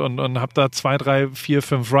Oktober und habe da 2, 3, 4,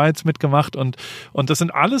 5 Rides mitgemacht und das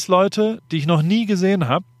sind alles Leute, die ich noch nie gesehen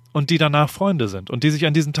habe. und die danach Freunde sind und die sich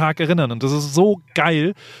an diesen Tag erinnern. Und das ist so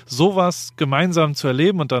geil, sowas gemeinsam zu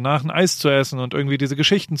erleben und danach ein Eis zu essen und irgendwie diese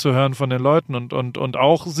Geschichten zu hören von den Leuten und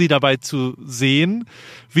auch sie dabei zu sehen,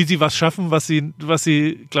 wie sie was schaffen, was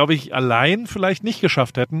sie, glaube ich, allein vielleicht nicht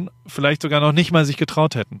geschafft hätten, vielleicht sogar noch nicht mal sich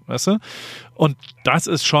getraut hätten, weißt du? Und das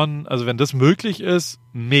ist schon, also wenn das möglich ist,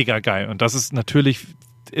 mega geil. Und das ist natürlich,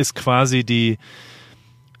 ist quasi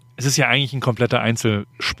es ist ja eigentlich ein kompletter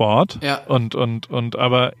Einzelsport. Ja. Und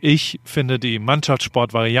aber ich finde die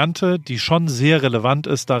Mannschaftssportvariante, die schon sehr relevant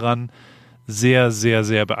ist daran, sehr, sehr,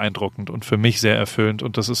 sehr beeindruckend und für mich sehr erfüllend.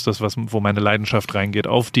 Und das ist das, wo meine Leidenschaft reingeht,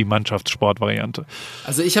 auf die Mannschaftssportvariante.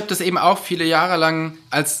 Also ich habe das eben auch viele Jahre lang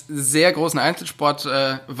als sehr großen Einzelsport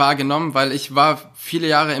wahrgenommen, weil ich war viele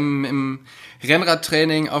Jahre im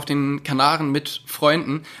Rennradtraining auf den Kanaren mit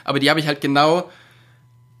Freunden, aber die habe ich halt genau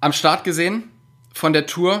am Start gesehen von der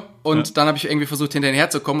Tour und dann habe ich irgendwie versucht, hinterher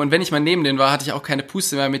zu kommen. Und wenn ich mal neben denen war, hatte ich auch keine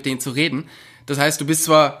Puste mehr, mit denen zu reden. Das heißt, du bist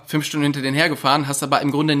zwar 5 Stunden hinter denen hergefahren, hast aber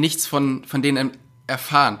im Grunde nichts von denen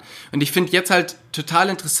erfahren. Und ich finde jetzt halt total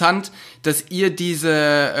interessant, dass ihr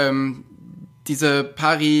diese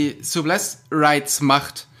Paris-Soufflès-Rides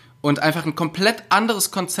macht und einfach ein komplett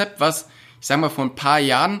anderes Konzept, was, ich sag mal, vor ein paar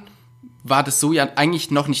Jahren war das so ja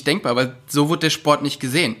eigentlich noch nicht denkbar, weil so wurde der Sport nicht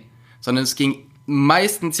gesehen, sondern es ging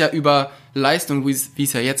meistens ja über Leistung, wie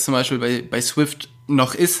es ja jetzt zum Beispiel bei Swift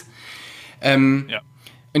noch ist. Ja.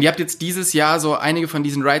 Und ihr habt jetzt dieses Jahr so einige von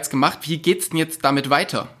diesen Rides gemacht. Wie geht's denn jetzt damit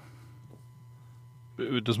weiter?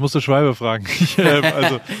 Das musst du Schwalbe fragen.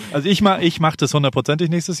 Also ich mach das 100%ig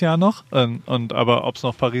nächstes Jahr noch. Aber ob es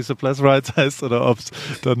noch Paris-Soufflès Rides heißt oder ob es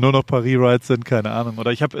dann nur noch Paris Rides sind, keine Ahnung.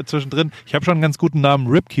 Oder ich habe schon einen ganz guten Namen,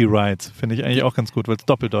 Ripkey Rides. Finde ich eigentlich auch ganz gut, weil es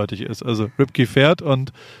doppeldeutig ist. Also Ripkey Pferd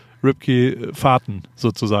und Ripkey Fahrten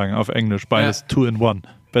sozusagen auf Englisch. Beides 2 in 1.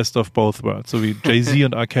 Best of both worlds, so wie Jay-Z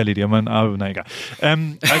und R. Kelly, die haben einen Abend, na egal.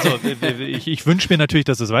 Ich wünsche mir natürlich,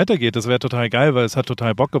 dass es weitergeht. Das wäre total geil, weil es hat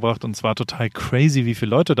total Bock gebracht und es war total crazy, wie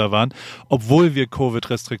viele Leute da waren. Obwohl wir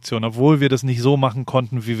Covid-Restriktionen, obwohl wir das nicht so machen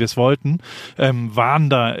konnten, wie wir es wollten, haben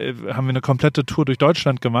wir eine komplette Tour durch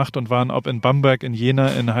Deutschland gemacht und waren, ob in Bamberg, in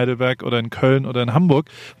Jena, in Heidelberg oder in Köln oder in Hamburg,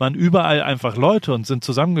 waren überall einfach Leute und sind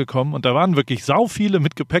zusammengekommen und da waren wirklich sau viele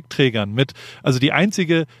mit Gepäckträgern,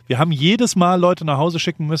 wir haben jedes Mal Leute nach Hause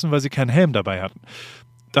schicken müssen, weil sie keinen Helm dabei hatten.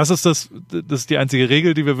 Das ist die einzige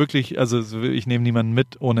Regel, die wir wirklich, also ich nehme niemanden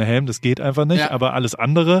mit ohne Helm, das geht einfach nicht, aber alles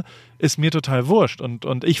andere ist mir total wurscht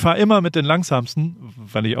und ich fahre immer mit den Langsamsten,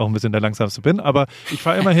 weil ich auch ein bisschen der Langsamste bin, aber ich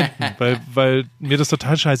fahre immer hinten, weil mir das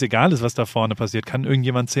total scheißegal ist, was da vorne passiert. Kann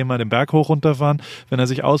irgendjemand 10-mal den Berg hoch runterfahren, wenn er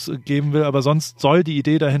sich ausgeben will, aber sonst soll die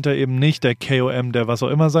Idee dahinter eben nicht der KOM, der was auch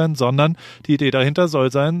immer sein, sondern die Idee dahinter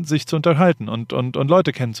soll sein, sich zu unterhalten und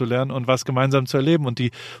Leute kennenzulernen und was gemeinsam zu erleben und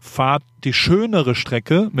die Fahrt, die schönere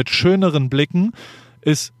Strecke mit schöneren Blicken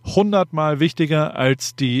ist 100-mal wichtiger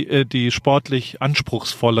als die sportlich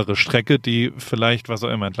anspruchsvollere Strecke, die vielleicht was auch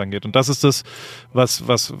immer entlang geht. Und das ist das, was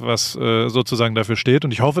sozusagen dafür steht.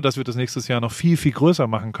 Und ich hoffe, dass wir das nächstes Jahr noch viel, viel größer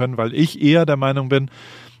machen können, weil ich eher der Meinung bin,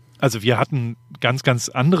 also wir hatten ganz, ganz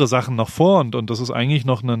andere Sachen noch vor und das ist eigentlich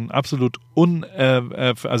noch ein absolut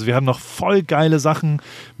also wir haben noch voll geile Sachen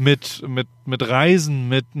mit Reisen,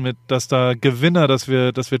 mit dass da Gewinner, dass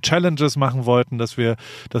wir Challenges machen wollten, dass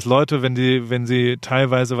Leute, wenn sie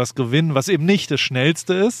teilweise was gewinnen, was eben nicht das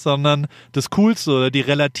Schnellste ist, sondern das Coolste oder die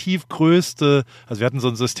relativ größte, also wir hatten so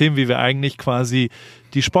ein System, wie wir eigentlich quasi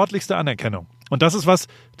die sportlichste Anerkennung. Und das ist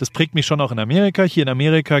das prägt mich schon auch in Amerika. Hier in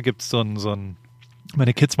Amerika gibt's so ein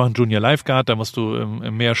meine Kids machen Junior Lifeguard, da musst du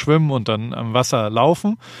im Meer schwimmen und dann am Wasser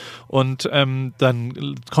laufen und dann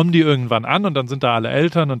kommen die irgendwann an und dann sind da alle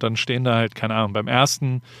Eltern und dann stehen da halt, keine Ahnung, beim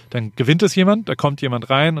ersten, dann gewinnt es jemand, da kommt jemand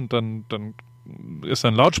rein und dann ist da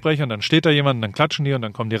ein Lautsprecher und dann steht da jemand und dann klatschen die und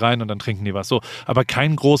dann kommen die rein und dann trinken die was. So, aber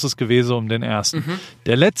kein großes Gewese um den ersten. Mhm.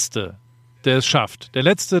 Der Letzte, der es schafft. Der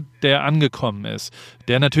Letzte, der angekommen ist,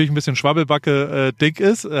 der natürlich ein bisschen Schwabbelbacke dick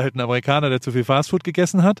ist, halt ein Amerikaner, der zu viel Fastfood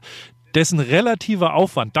gegessen hat, dessen relativer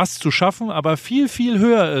Aufwand, das zu schaffen, aber viel, viel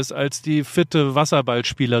höher ist als die fitte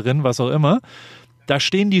Wasserballspielerin, was auch immer. Da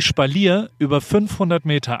stehen die Spalier über 500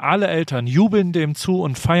 Meter. Alle Eltern jubeln dem zu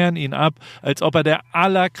und feiern ihn ab, als ob er der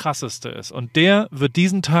Allerkrasseste ist. Und der wird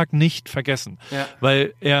diesen Tag nicht vergessen. Ja.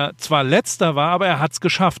 Weil er zwar Letzter war, aber er hat es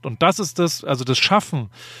geschafft. Und das ist das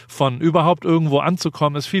Schaffen von überhaupt irgendwo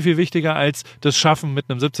anzukommen, ist viel, viel wichtiger als das Schaffen mit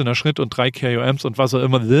einem 17er Schritt und 3 KOMs und was auch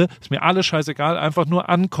immer. Ist mir alles scheißegal. Einfach nur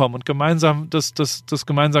ankommen und gemeinsam das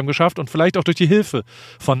gemeinsam geschafft und vielleicht auch durch die Hilfe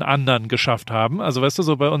von anderen geschafft haben. Also weißt du,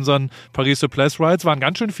 so bei unseren Paris-Soufflès Rides Schweiz waren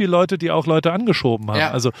ganz schön viele Leute, die auch Leute angeschoben haben.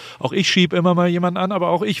 Ja. Also auch ich schiebe immer mal jemanden an, aber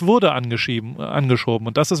auch ich wurde angeschoben.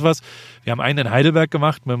 Und das ist was, wir haben einen in Heidelberg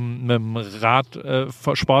gemacht mit dem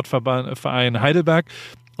Sportverein Heidelberg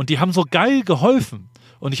und die haben so geil geholfen.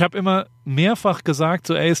 Und ich habe immer mehrfach gesagt,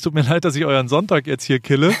 so, ey, es tut mir leid, dass ich euren Sonntag jetzt hier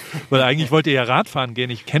kille, weil eigentlich wollt ihr ja Radfahren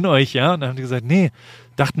gehen, ich kenne euch, ja. Und dann haben die gesagt, nee,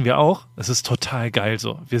 dachten wir auch, es ist total geil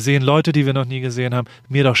so. Wir sehen Leute, die wir noch nie gesehen haben.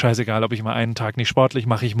 Mir doch scheißegal, ob ich mal einen Tag nicht sportlich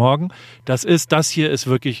mache, ich morgen. Das hier ist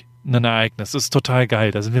wirklich ein Ereignis. Das ist total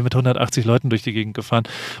geil. Da sind wir mit 180 Leuten durch die Gegend gefahren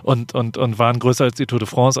und waren größer als die Tour de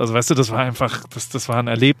France. Also weißt du, das war einfach, das war ein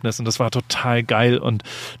Erlebnis und das war total geil. Und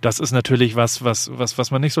das ist natürlich was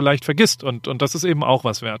man nicht so leicht vergisst. Und das ist eben auch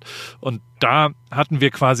was wert. Und da hatten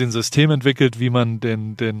wir quasi ein System entwickelt, wie man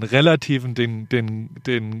den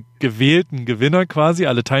gewählten Gewinner quasi,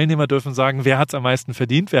 alle Teilnehmer dürfen sagen, wer hat's am meisten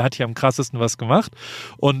verdient, wer hat hier am krassesten was gemacht.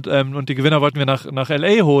 Und die Gewinner wollten wir nach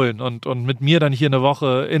LA holen und mit mir dann hier eine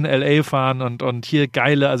Woche in LA fahren und hier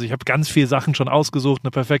also ich habe ganz viele Sachen schon ausgesucht,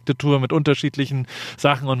 eine perfekte Tour mit unterschiedlichen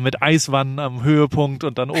Sachen und mit Eiswannen am Höhepunkt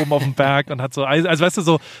und dann oben auf dem Berg und hat so Eis, also weißt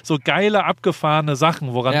du, so geile, abgefahrene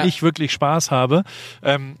Sachen, woran ich wirklich Spaß habe.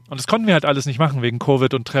 Und das konnten wir halt alles nicht machen wegen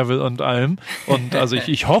Covid und Travel und allem. Und also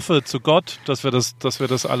ich hoffe zu Gott, dass wir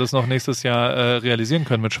das alles noch nächstes Jahr realisieren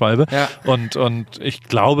können mit Schwalbe. Ja. Und ich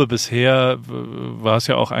glaube, bisher war es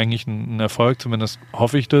ja auch eigentlich ein Erfolg, zumindest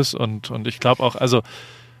hoffe ich das. Und ich glaube auch, also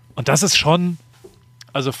und das ist schon,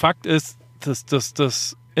 also Fakt ist,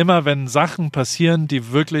 dass immer wenn Sachen passieren,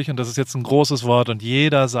 die wirklich, und das ist jetzt ein großes Wort und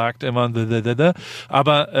jeder sagt immer,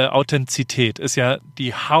 aber Authentizität ist ja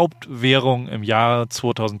die Hauptwährung im Jahr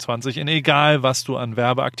 2020, in egal was du an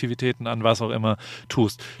Werbeaktivitäten, an was auch immer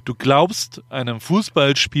tust. Du glaubst einem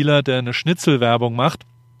Fußballspieler, der eine Schnitzelwerbung macht,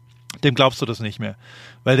 dem glaubst du das nicht mehr,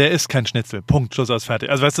 weil der ist kein Schnitzel. Punkt, Schluss aus, fertig.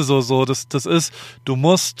 Also weißt du, das ist, du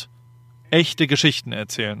musst echte Geschichten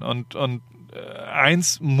erzählen und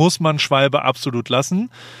eins muss man Schwalbe absolut lassen.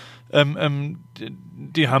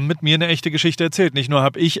 Die haben mit mir eine echte Geschichte erzählt. Nicht nur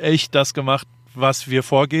habe ich echt das gemacht, was wir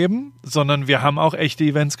vorgeben, sondern wir haben auch echte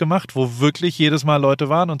Events gemacht, wo wirklich jedes Mal Leute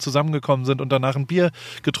waren und zusammengekommen sind und danach ein Bier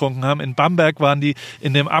getrunken haben. In Bamberg waren die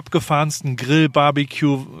in dem abgefahrensten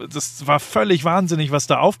Grill-Barbecue. Das war völlig wahnsinnig, was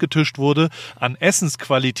da aufgetischt wurde an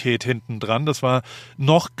Essensqualität hinten dran. Das war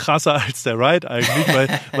noch krasser als der Ride eigentlich,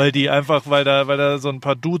 weil da so ein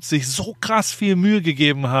paar Dudes sich so krass viel Mühe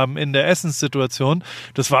gegeben haben in der Essenssituation.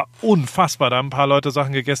 Das war unfassbar. Da haben ein paar Leute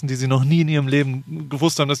Sachen gegessen, die sie noch nie in ihrem Leben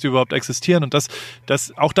gewusst haben, dass die überhaupt existieren. Und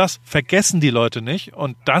auch das vergessen die Leute nicht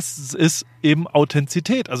und das ist eben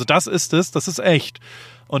Authentizität. Also das ist echt.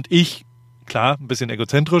 Und ich, klar, ein bisschen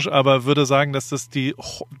egozentrisch, aber würde sagen, dass das die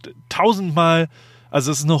 1000-mal,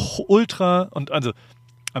 also es ist eine Ultra und also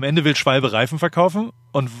am Ende will Schwalbe Reifen verkaufen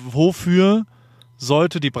und wofür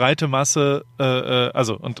sollte die breite Masse,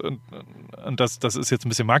 und das ist jetzt ein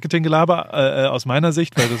bisschen Marketinggelaber aus meiner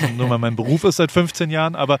Sicht, weil das nur mal mein Beruf ist seit 15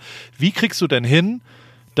 Jahren, aber wie kriegst du denn hin,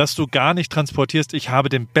 dass du gar nicht transportierst, ich habe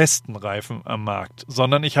den besten Reifen am Markt,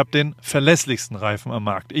 sondern ich habe den verlässlichsten Reifen am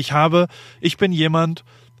Markt. Ich bin jemand,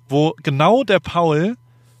 wo genau der Paul,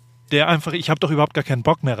 der einfach, ich habe doch überhaupt gar keinen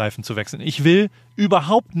Bock mehr, Reifen zu wechseln. Ich will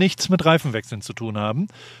überhaupt nichts mit Reifenwechseln zu tun haben.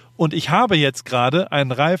 Und ich habe jetzt gerade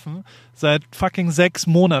einen Reifen seit fucking 6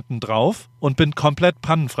 Monaten drauf und bin komplett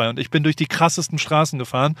pannenfrei. Und ich bin durch die krassesten Straßen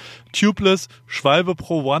gefahren. Tubeless Schwalbe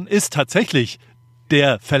Pro One ist tatsächlich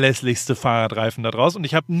der verlässlichste Fahrradreifen da draußen und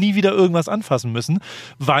ich habe nie wieder irgendwas anfassen müssen,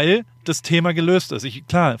 weil das Thema gelöst ist.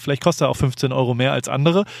 Klar, vielleicht kostet er auch 15 € mehr als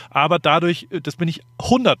andere, aber dadurch, das bin ich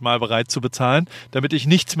 100-mal bereit zu bezahlen, damit ich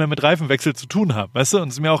nichts mehr mit Reifenwechsel zu tun habe, weißt du? Und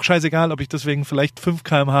es ist mir auch scheißegal, ob ich deswegen vielleicht 5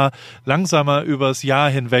 km/h langsamer übers Jahr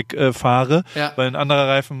hinweg fahre, weil ein anderer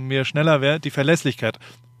Reifen mir schneller wäre, die Verlässlichkeit.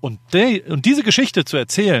 Und diese Geschichte zu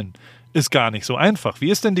erzählen, ist gar nicht so einfach.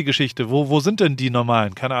 Wie ist denn die Geschichte? Wo sind denn die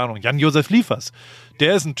Normalen? Keine Ahnung. Jan-Josef Liefers.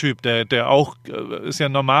 Der ist ein Typ, der auch ist ja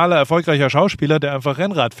ein normaler, erfolgreicher Schauspieler, der einfach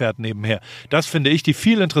Rennrad fährt nebenher. Das finde ich die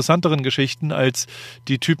viel interessanteren Geschichten als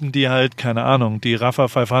die Typen, die halt, keine Ahnung, die Rafa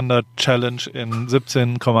 500 Challenge in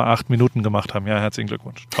 17,8 Minuten gemacht haben. Ja, herzlichen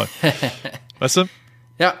Glückwunsch. Toll. Weißt du?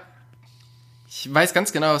 Ja. Ich weiß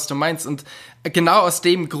ganz genau, was du meinst und genau aus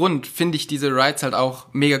dem Grund finde ich diese Rides halt auch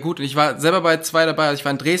mega gut und ich war selber bei 2 dabei, also ich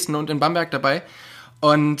war in Dresden und in Bamberg dabei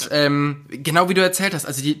und genau wie du erzählt hast,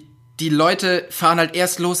 also die die Leute fahren halt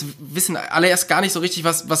erst los, wissen alle erst gar nicht so richtig,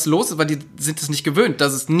 was los ist, weil die sind es nicht gewöhnt,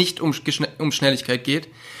 dass es nicht um Schnelligkeit geht.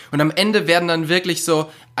 Und am Ende werden dann wirklich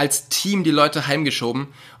so als Team die Leute heimgeschoben.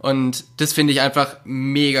 Und das finde ich einfach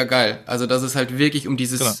mega geil. Also, dass es halt wirklich um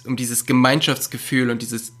dieses Gemeinschaftsgefühl und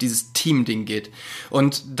dieses Team-Ding geht.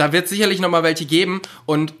 Und da wird sicherlich nochmal welche geben.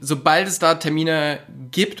 Und sobald es da Termine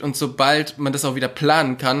gibt und sobald man das auch wieder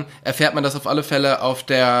planen kann, erfährt man das auf alle Fälle auf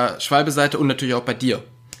der Schwalbe-Seite und natürlich auch bei dir.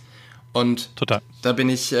 Und total. Da bin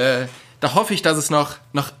ich, da hoffe ich, dass es noch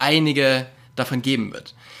einige davon geben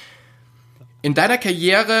wird. In deiner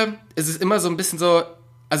Karriere ist es immer so ein bisschen so,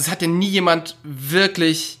 also es hat ja nie jemand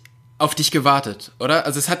wirklich auf dich gewartet, oder?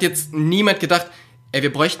 Also es hat jetzt niemand gedacht,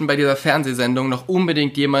 wir bräuchten bei dieser Fernsehsendung noch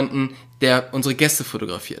unbedingt jemanden, der unsere Gäste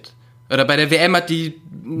fotografiert. Oder bei der WM hat die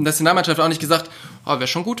Nationalmannschaft auch nicht gesagt, wäre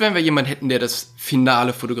schon gut, wenn wir jemanden hätten, der das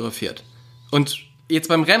Finale fotografiert. Und jetzt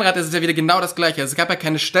beim Rennrad ist es ja wieder genau das Gleiche. Also es gab ja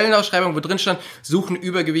keine Stellenausschreibung, wo drin stand, suchen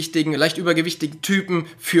leicht übergewichtigen Typen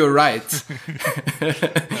für Rides.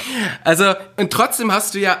 Also, und trotzdem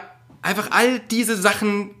hast du ja einfach all diese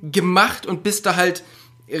Sachen gemacht und bist da halt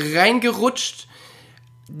reingerutscht.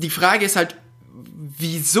 Die Frage ist halt,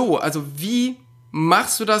 wieso? Also, wie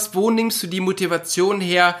machst du das? Wo nimmst du die Motivation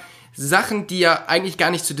her, Sachen, die ja eigentlich gar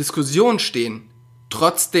nicht zur Diskussion stehen,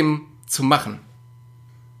 trotzdem zu machen?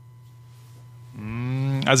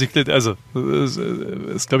 Also es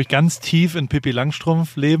ist, glaube ich, ganz tief in Pippi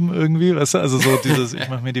Langstrumpf-Leben irgendwie, weißt du? Also so dieses, ich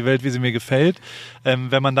mache mir die Welt, wie sie mir gefällt.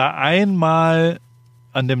 Wenn man da einmal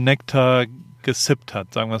an dem Nektar gesippt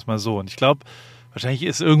hat, sagen wir es mal so. Und ich glaube, wahrscheinlich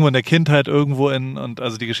ist irgendwo in der Kindheit und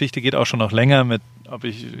also die Geschichte geht auch schon noch länger mit, ob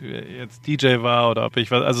ich jetzt DJ war oder ob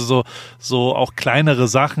ich was, also so auch kleinere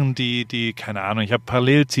Sachen, die keine Ahnung, ich habe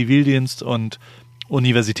parallel Zivildienst und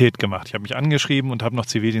Universität gemacht. Ich habe mich angeschrieben und habe noch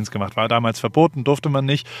Zivildienst gemacht. War damals verboten, durfte man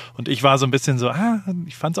nicht. Und ich war so ein bisschen so,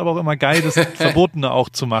 ich fand es aber auch immer geil, das Verbotene auch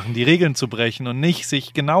zu machen, die Regeln zu brechen und nicht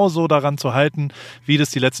sich genau so daran zu halten, wie das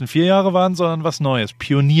die letzten 4 Jahre waren, sondern was Neues.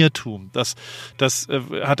 Pioniertum. Das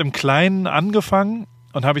hat im Kleinen angefangen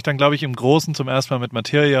und habe ich dann, glaube ich, im Großen zum ersten Mal mit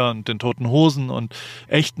Materia und den Toten Hosen und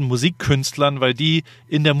echten Musikkünstlern, weil die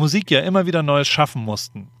in der Musik ja immer wieder Neues schaffen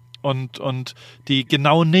mussten. Und die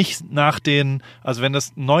genau nicht also wenn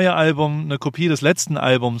das neue Album eine Kopie des letzten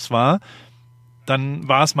Albums war, dann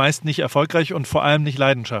war es meist nicht erfolgreich und vor allem nicht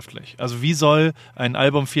leidenschaftlich. Also wie soll ein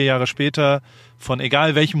Album 4 Jahre später von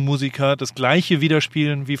egal welchem Musiker das gleiche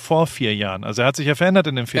widerspielen wie vor 4 Jahren? Also er hat sich ja verändert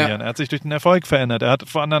in den 4 Jahren, er hat sich durch den Erfolg verändert, er hat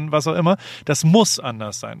vor anderen was auch immer. Das muss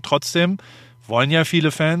anders sein. Trotzdem wollen ja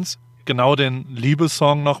viele Fans genau den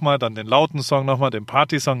Liebessong nochmal, dann den lauten Song nochmal, den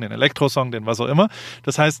Partysong, den Elektrosong, den was auch immer.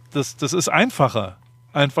 Das heißt, das ist einfacher,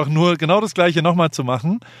 einfach nur genau das Gleiche nochmal zu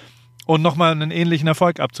machen und nochmal einen ähnlichen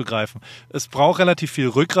Erfolg abzugreifen. Es braucht relativ viel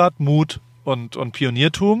Rückgrat, Mut und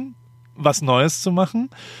Pioniertum, was Neues zu machen.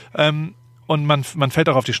 Und man fällt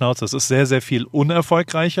auch auf die Schnauze. Es ist sehr, sehr viel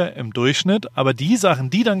unerfolgreicher im Durchschnitt. Aber die Sachen,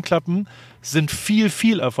 die dann klappen, sind viel,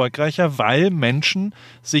 viel erfolgreicher, weil Menschen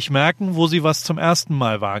sich merken, wo sie was zum ersten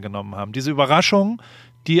Mal wahrgenommen haben. Diese Überraschung,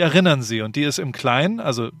 die erinnern sie. Und die ist im Kleinen,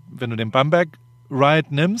 also wenn du den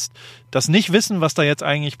Bamberg-Ride nimmst, das nicht wissen, was da jetzt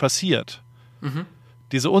eigentlich passiert. Mhm.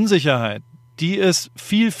 Diese Unsicherheit, die ist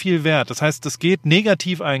viel, viel wert. Das heißt, es geht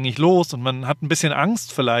negativ eigentlich los und man hat ein bisschen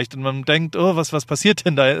Angst vielleicht und man denkt, was passiert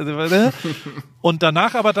denn da? Und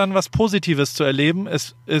danach aber dann was Positives zu erleben,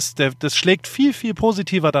 das schlägt viel, viel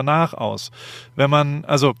positiver danach aus. Wenn man,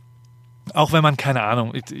 also auch wenn man, keine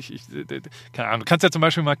Ahnung, keine Ahnung, du kannst ja zum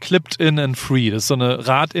Beispiel mal Clipped In and Free, das ist so eine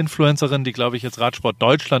Radinfluencerin, die, glaube ich, jetzt Radsport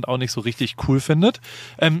Deutschland auch nicht so richtig cool findet.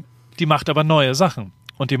 Die macht aber neue Sachen.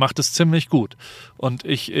 Und die macht es ziemlich gut. Und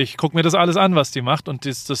ich gucke mir das alles an, was die macht. Und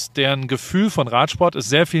deren Gefühl von Radsport ist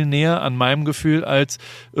sehr viel näher an meinem Gefühl als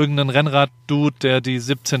irgendein Rennrad-Dude, der die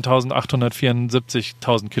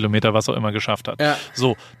 17.874.000 Kilometer, was auch immer, geschafft hat. Ja.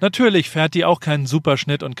 So, natürlich fährt die auch keinen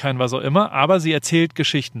Superschnitt und kein was auch immer, aber sie erzählt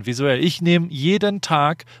Geschichten. Visuell. Ich nehme jeden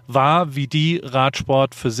Tag wahr, wie die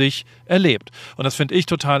Radsport für sich erlebt. Und das finde ich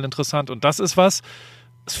total interessant. Und das ist was,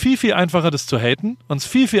 es ist viel, viel einfacher, das zu haten und es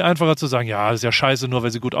ist viel, viel einfacher zu sagen, ja, ist ja scheiße, nur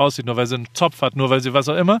weil sie gut aussieht, nur weil sie einen Zopf hat, nur weil sie was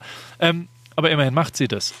auch immer. Aber immerhin macht sie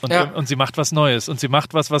das und sie macht was Neues und sie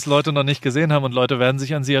macht was Leute noch nicht gesehen haben und Leute werden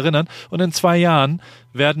sich an sie erinnern und in 2 Jahren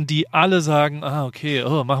werden die alle sagen, okay,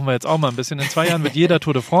 machen wir jetzt auch mal ein bisschen. In 2 Jahren wird jeder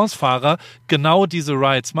Tour de France-Fahrer genau diese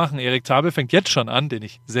Rides machen. Erik Zabel fängt jetzt schon an, den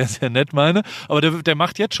ich sehr, sehr nett meine, aber der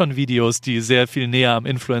macht jetzt schon Videos, die sehr viel näher am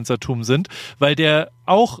Influencertum sind, weil der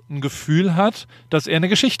auch ein Gefühl hat, dass er eine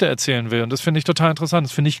Geschichte erzählen will und das finde ich total interessant.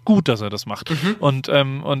 Das finde ich gut, dass er das macht. Mhm. Und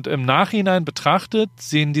im Nachhinein betrachtet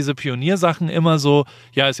sehen diese Pioniersachen immer so,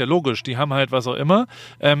 ja, ist ja logisch, die haben halt was auch immer.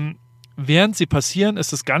 während sie passieren,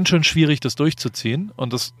 ist es ganz schön schwierig, das durchzuziehen.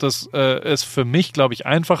 Und das ist für mich, glaube ich,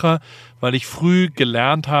 einfacher, weil ich früh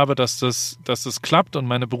gelernt habe, dass das klappt. Und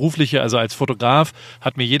meine berufliche, also als Fotograf,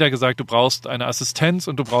 hat mir jeder gesagt, du brauchst eine Assistenz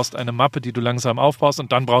und du brauchst eine Mappe, die du langsam aufbaust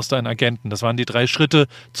und dann brauchst du einen Agenten. Das waren die 3 Schritte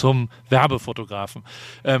zum Werbefotografen.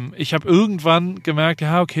 Ich habe irgendwann gemerkt,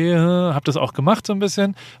 ja, okay, habe das auch gemacht so ein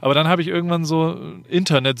bisschen. Aber dann habe ich irgendwann so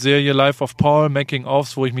Internetserie Life of Paul,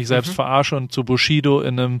 Making-ofs, wo ich mich selbst verarsche und zu Bushido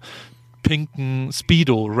in einem pinken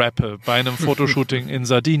Speedo rappe bei einem Fotoshooting in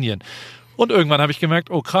Sardinien. Und irgendwann habe ich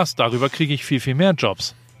gemerkt, oh krass, darüber kriege ich viel, viel mehr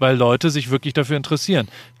Jobs, weil Leute sich wirklich dafür interessieren.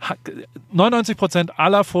 99%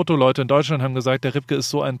 aller Fotoleute in Deutschland haben gesagt, der Ripke ist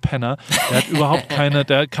so ein Penner,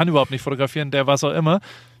 der kann überhaupt nicht fotografieren, der was auch immer.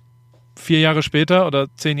 4 Jahre später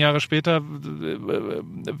oder 10 Jahre später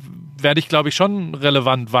werde ich, glaube ich, schon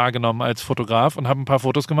relevant wahrgenommen als Fotograf und habe ein paar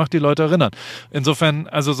Fotos gemacht, die Leute erinnern. Insofern,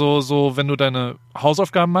 also so, wenn du deine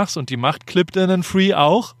Hausaufgaben machst und die macht Clip-Innen Free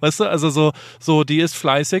auch, weißt du, also so, die ist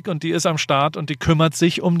fleißig und die ist am Start und die kümmert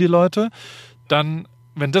sich um die Leute, dann,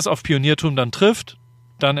 wenn das auf Pioniertum dann trifft,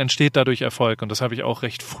 dann entsteht dadurch Erfolg. Und das habe ich auch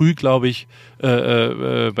recht früh, glaube ich,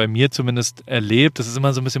 bei mir zumindest erlebt. Das ist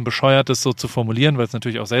immer so ein bisschen bescheuert, das so zu formulieren, weil es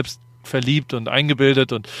natürlich auch selbst verliebt und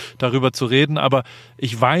eingebildet und darüber zu reden. Aber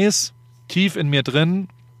ich weiß tief in mir drin,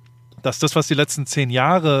 dass das, was die letzten 10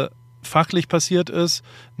 Jahre fachlich passiert ist,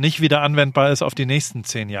 nicht wieder anwendbar ist auf die nächsten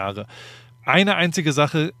 10 Jahre. Eine einzige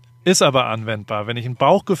Sache ist aber anwendbar. Wenn ich ein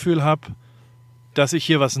Bauchgefühl habe, dass ich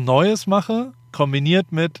hier was Neues mache,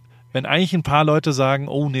 kombiniert mit, wenn eigentlich ein paar Leute sagen,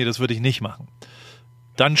 oh nee, das würde ich nicht machen,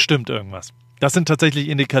 dann stimmt irgendwas. Das sind tatsächlich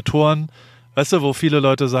Indikatoren, weißt du, wo viele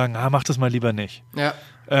Leute sagen, mach das mal lieber nicht. Ja.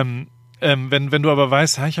 Wenn du aber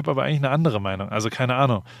weißt, ich habe aber eigentlich eine andere Meinung, also keine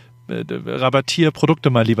Ahnung, rabattier Produkte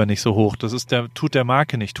mal lieber nicht so hoch, tut der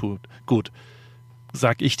Marke nicht gut,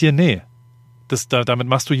 sag ich dir, nee. Damit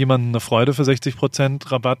machst du jemandem eine Freude, für 60%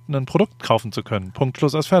 Rabatt ein Produkt kaufen zu können. Punkt,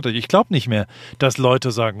 Schluss, aus, fertig. Ich glaube nicht mehr, dass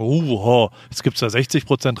Leute sagen, jetzt gibt's da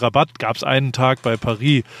 60% Rabatt, gab's einen Tag bei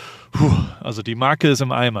Paris. Also die Marke ist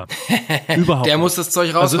im Eimer. Überhaupt Der muss das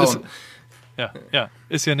Zeug raushauen. Also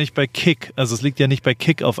ist ja nicht bei Kick, also es liegt ja nicht bei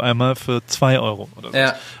Kick auf einmal für 2 Euro oder so.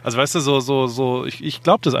 Ja. Also weißt du, ich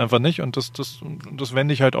glaube das einfach nicht und das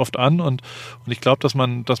wende ich halt oft an und ich glaube, dass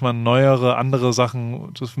man neuere, andere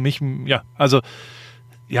Sachen, das für mich,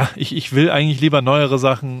 ich will eigentlich lieber neuere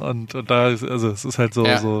Sachen und da, also es ist halt so,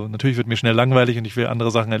 natürlich wird mir schnell langweilig und ich will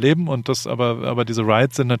andere Sachen erleben und aber diese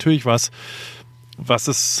Rides sind natürlich was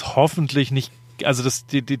es hoffentlich nicht. Also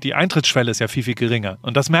die Eintrittsschwelle ist ja viel, viel geringer.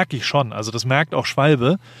 Und das merke ich schon. Also das merkt auch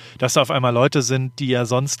Schwalbe, dass da auf einmal Leute sind, die ja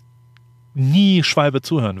sonst nie Schwalbe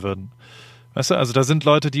zuhören würden. Weißt du, also da sind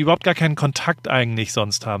Leute, die überhaupt gar keinen Kontakt eigentlich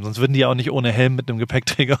sonst haben. Sonst würden die ja auch nicht ohne Helm mit einem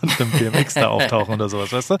Gepäckträger und einem BMX da auftauchen oder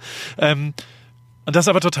sowas, weißt du? Und das ist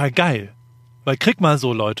aber total geil. Weil krieg mal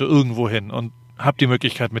so Leute irgendwo hin und hab die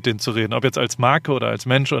Möglichkeit, mit denen zu reden. Ob jetzt als Marke oder als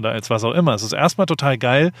Mensch oder als was auch immer. Es ist erstmal total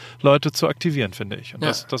geil, Leute zu aktivieren, finde ich. Und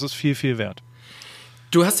das ist viel, viel wert.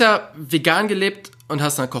 Du hast ja vegan gelebt und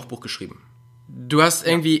hast ein Kochbuch geschrieben. Du hast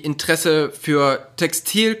irgendwie Interesse für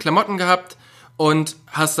Textil, Klamotten gehabt und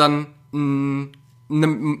hast dann eine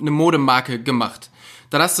Modemarke gemacht.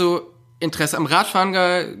 Dann hast du Interesse am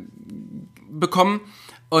Radfahren bekommen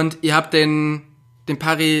und ihr habt den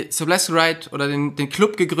Paris Soufflette Ride oder den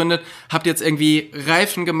Club gegründet, habt jetzt irgendwie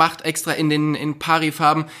Reifen gemacht, extra in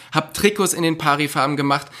Paris-Farben, habt Trikots in den Paris-Farben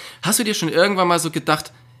gemacht. Hast du dir schon irgendwann mal so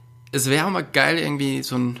gedacht, es wäre auch mal geil, irgendwie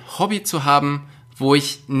so ein Hobby zu haben, wo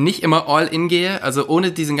ich nicht immer all in gehe, also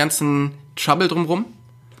ohne diesen ganzen Trouble drumrum?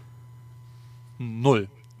 0.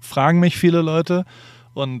 Fragen mich viele Leute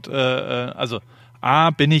und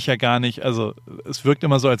bin ich ja gar nicht, also es wirkt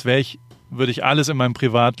immer so, als würde ich alles in meinem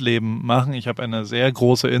Privatleben machen. Ich habe eine sehr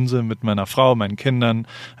große Insel mit meiner Frau, meinen Kindern,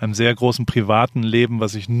 einem sehr großen privaten Leben,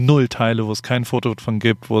 was ich 0 teile, wo es kein Foto von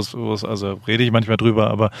gibt, wo es, also rede ich manchmal drüber,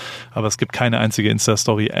 aber es gibt keine einzige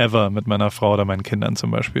Insta-Story ever mit meiner Frau oder meinen Kindern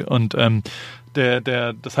zum Beispiel. Und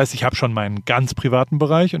das heißt, ich habe schon meinen ganz privaten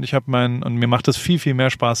Bereich und und mir macht es viel, viel mehr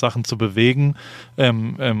Spaß, Sachen zu bewegen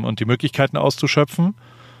und die Möglichkeiten auszuschöpfen.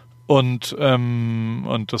 Und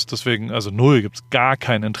deswegen, also 0, gibt es gar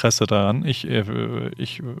kein Interesse daran. Ich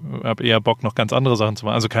habe eher Bock, noch ganz andere Sachen zu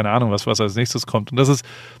machen. Also keine Ahnung, was als nächstes kommt. Und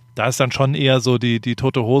da ist dann schon eher so die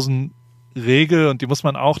Tote Hosen-Regel und da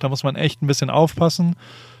muss man echt ein bisschen aufpassen.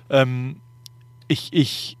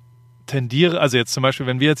 Ich tendiere, also jetzt zum Beispiel,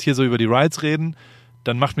 wenn wir jetzt hier so über die Rides reden,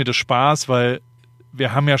 dann macht mir das Spaß, weil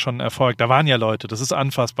wir haben ja schon Erfolg. Da waren ja Leute, das ist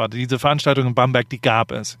anfassbar. Diese Veranstaltung in Bamberg, die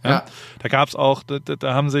gab es. Ja? Da gab es auch,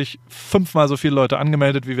 da haben sich 5-mal so viele Leute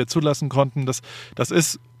angemeldet, wie wir zulassen konnten. Das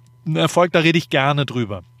ist ein Erfolg, da rede ich gerne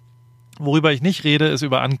drüber. Worüber ich nicht rede, ist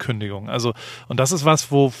über Ankündigungen. Also, und das ist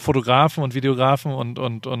was, wo Fotografen und Videografen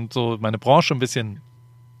und so meine Branche ein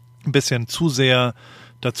bisschen zu sehr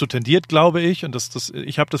dazu tendiert, glaube ich. Und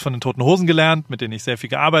ich habe das von den Toten Hosen gelernt, mit denen ich sehr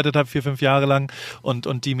viel gearbeitet habe, 4-5 Jahre lang.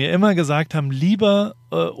 Und die mir immer gesagt haben, lieber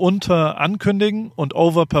unter ankündigen und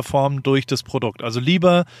overperformen durch das Produkt. Also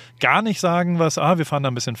lieber gar nicht sagen, wir fahren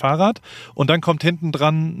da ein bisschen Fahrrad. Und dann kommt hinten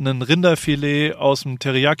dran ein Rinderfilet aus dem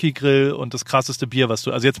Teriyaki-Grill und das krasseste Bier,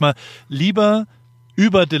 also jetzt mal lieber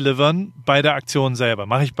überdelivern bei der Aktion selber.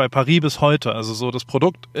 Mache ich bei Paris bis heute. Also so, das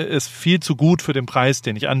Produkt ist viel zu gut für den Preis,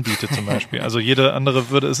 den ich anbiete zum Beispiel. Also jede andere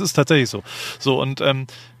es ist tatsächlich so. So, und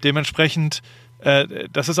dementsprechend,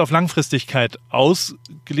 das ist auf Langfristigkeit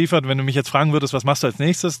ausgeliefert. Wenn du mich jetzt fragen würdest, was machst du als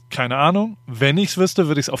nächstes? Keine Ahnung. Wenn ich es wüsste,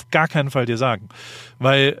 würde ich es auf gar keinen Fall dir sagen.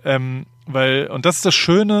 Weil, und das ist das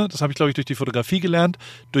Schöne, das habe ich, glaube ich, durch die Fotografie gelernt,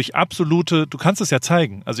 du kannst es ja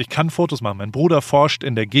zeigen. Also ich kann Fotos machen. Mein Bruder forscht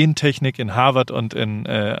in der Gentechnik in Harvard und an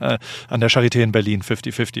der Charité in Berlin,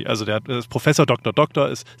 50-50. Also der ist Professor, Doktor,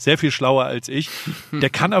 ist sehr viel schlauer als ich. Der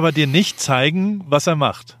kann aber dir nicht zeigen, was er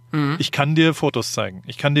macht. Ich kann dir Fotos zeigen,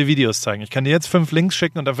 ich kann dir Videos zeigen, ich kann dir jetzt 5 Links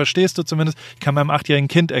schicken und dann verstehst du zumindest, ich kann meinem 8-jährigen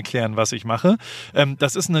Kind erklären, was ich mache.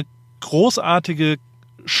 Das ist eine großartige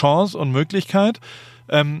Chance und Möglichkeit.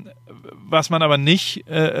 Was man aber nicht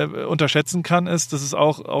unterschätzen kann, ist, das ist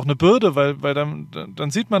auch eine Bürde, weil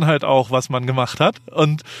dann sieht man halt auch, was man gemacht hat.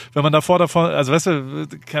 Und wenn man davor, also weißt du,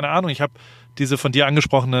 keine Ahnung, ich habe diese von dir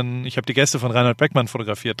angesprochenen, ich habe die Gäste von Reinhard Beckmann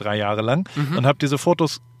fotografiert 3 Jahre lang und habe diese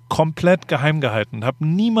Fotos komplett geheim gehalten, habe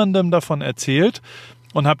niemandem davon erzählt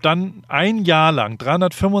und habe dann 1 Jahr lang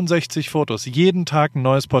 365 Fotos, jeden Tag ein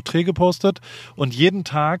neues Porträt gepostet und jeden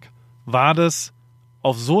Tag war das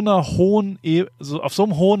auf so einem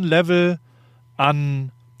hohen Level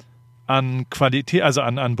an Qualität, also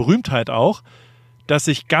an Berühmtheit auch, dass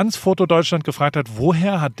sich ganz Foto Deutschland gefragt hat,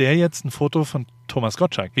 woher hat der jetzt ein Foto von Thomas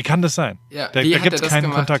Gottschalk? Wie kann das sein? Ja, da gibt es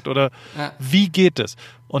keinen Kontakt oder wie geht es?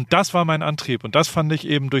 Und das war mein Antrieb und das fand ich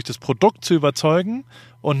eben durch das Produkt zu überzeugen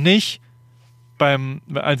und nicht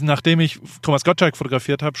nachdem ich Thomas Gottschalk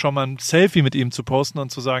fotografiert habe, schon mal ein Selfie mit ihm zu posten und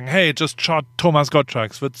zu sagen, hey, just shot Thomas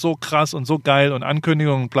Gottschalk, es wird so krass und so geil und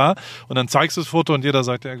Ankündigungen und bla. Und dann zeigst du das Foto und jeder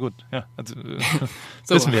sagt, ja gut, ja, also,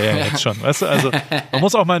 so, wissen wir ja jetzt schon. Weißt du? Also man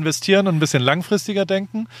muss auch mal investieren und ein bisschen langfristiger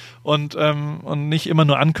denken und nicht immer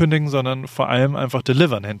nur ankündigen, sondern vor allem einfach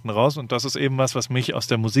delivern hinten raus. Und das ist eben was mich aus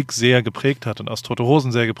der Musik sehr geprägt hat und aus Tote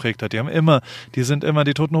Hosen sehr geprägt hat.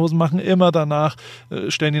 Die Toten Hosen machen immer danach,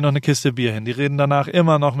 stellen die noch eine Kiste Bier hin, die reden danach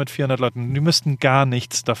immer noch mit 400 Leuten. Die müssten gar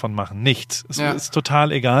nichts davon machen. Nichts. Es ist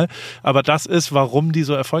total egal. Aber das ist, warum die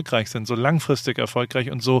so erfolgreich sind, so langfristig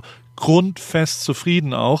erfolgreich und so grundfest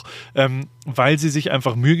zufrieden auch, weil sie sich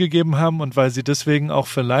einfach Mühe gegeben haben und weil sie deswegen auch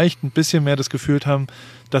vielleicht ein bisschen mehr das Gefühl haben,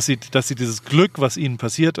 dass sie dieses Glück, was ihnen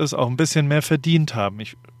passiert ist, auch ein bisschen mehr verdient haben.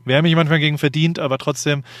 Ich wehre mich manchmal gegen verdient, aber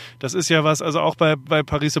trotzdem, das ist ja was, also auch bei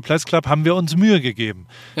Paris The Place Club haben wir uns Mühe gegeben.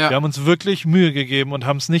 Ja. Wir haben uns wirklich Mühe gegeben und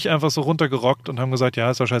haben es nicht einfach so runtergerockt und haben gesagt, ja,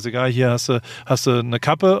 ist doch scheißegal, hier hast du eine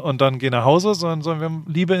Kappe und dann geh nach Hause, sondern wir haben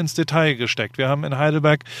Liebe ins Detail gesteckt. Wir haben in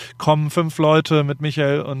Heidelberg kommen 5 Leute mit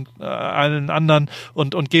Michael und allen anderen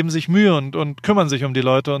und geben sich Mühe und kümmern sich um die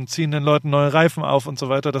Leute und ziehen den Leuten neue Reifen auf und so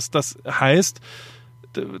weiter. Das heißt,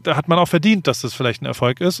 da hat man auch verdient, dass das vielleicht ein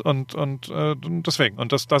Erfolg ist und deswegen.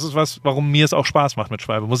 Und das ist was, warum mir es auch Spaß macht mit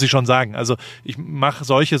Schwalbe, muss ich schon sagen. Also ich mache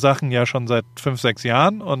solche Sachen ja schon seit 5-6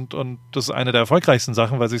 Jahren und das ist eine der erfolgreichsten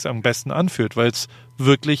Sachen, weil es sich am besten anfühlt, weil es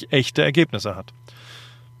wirklich echte Ergebnisse hat.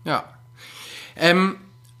 Ja.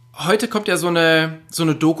 Heute kommt ja so eine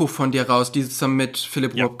Doku von dir raus, die du zusammen mit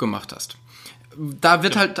Philipp Rupp gemacht hast. Da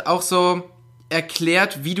wird halt auch so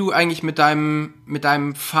erklärt, wie du eigentlich mit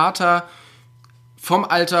deinem Vater vom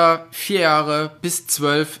Alter 4 Jahre bis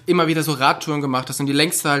 12 immer wieder so Radtouren gemacht hast und die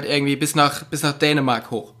längste halt irgendwie bis nach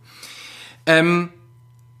Dänemark hoch.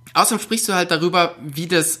 Außerdem sprichst du halt darüber, wie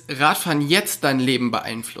das Radfahren jetzt dein Leben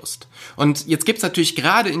beeinflusst. Und jetzt gibt's natürlich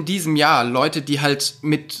gerade in diesem Jahr Leute, die halt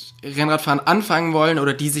mit Rennradfahren anfangen wollen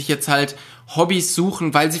oder die sich jetzt halt Hobbys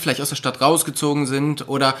suchen, weil sie vielleicht aus der Stadt rausgezogen sind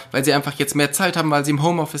oder weil sie einfach jetzt mehr Zeit haben, weil sie im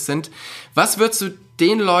Homeoffice sind. Was würdest du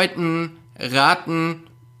den Leuten raten,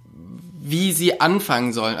 wie sie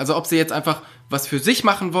anfangen sollen? Also ob sie jetzt einfach was für sich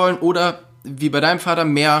machen wollen oder wie bei deinem Vater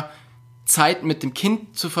mehr Zeit mit dem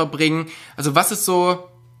Kind zu verbringen. Also was ist so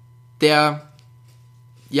der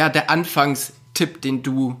Anfangstipp, den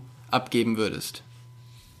du abgeben würdest?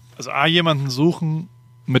 Also jemanden suchen,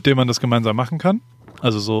 mit dem man das gemeinsam machen kann.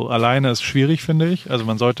 Also so alleine ist schwierig, finde ich. Also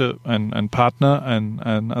man sollte einen Partner,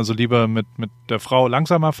 also lieber mit der Frau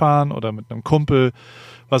langsamer fahren oder mit einem Kumpel,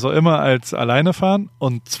 was auch immer, als alleine fahren.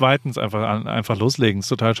 Und zweitens einfach loslegen. Ist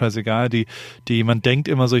total scheißegal. Man denkt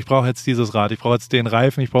immer so, ich brauche jetzt dieses Rad, ich brauche jetzt den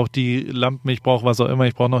Reifen, ich brauche die Lampen, ich brauche was auch immer,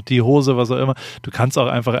 ich brauche noch die Hose, was auch immer. Du kannst auch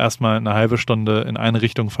einfach erstmal eine halbe Stunde in eine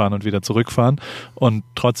Richtung fahren und wieder zurückfahren. Und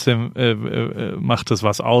trotzdem macht es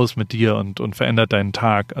was aus mit dir und verändert deinen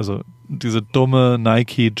Tag. Also diese dumme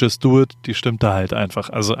Nike Just Do It, die stimmt da halt einfach.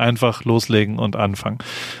 Also einfach loslegen und anfangen.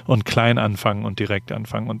 Und klein anfangen und direkt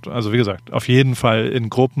anfangen. Und also wie gesagt, auf jeden Fall in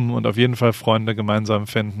Gruppen und auf jeden Fall Freunde gemeinsam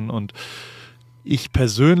finden. Und ich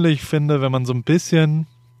persönlich finde, wenn man so ein bisschen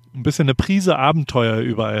eine Prise Abenteuer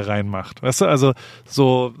überall reinmacht. Weißt du, also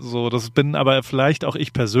so, das bin aber vielleicht auch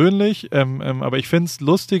ich persönlich, aber ich finde es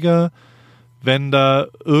lustiger, wenn da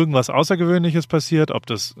irgendwas Außergewöhnliches passiert, ob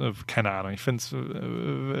das, keine Ahnung, ich finde es,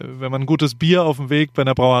 wenn man ein gutes Bier auf dem Weg bei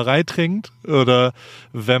einer Brauerei trinkt oder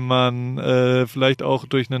wenn man vielleicht auch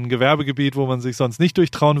durch ein Gewerbegebiet, wo man sich sonst nicht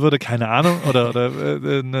durchtrauen würde, keine Ahnung, oder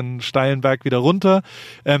einen steilen Berg wieder runter,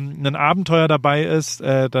 ein Abenteuer dabei ist,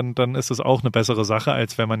 dann ist es auch eine bessere Sache,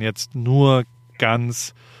 als wenn man jetzt nur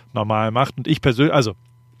ganz normal macht. Und ich persönlich, also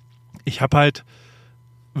ich habe halt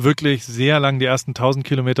wirklich sehr lang, die ersten 1000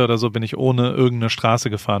 Kilometer oder so, bin ich ohne irgendeine Straße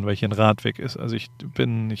gefahren, weil hier ein Radweg ist. Also ich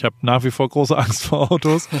habe nach wie vor große Angst vor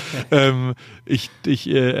Autos. Ich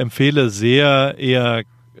empfehle sehr eher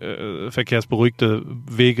verkehrsberuhigte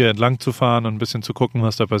Wege entlang zu fahren und ein bisschen zu gucken,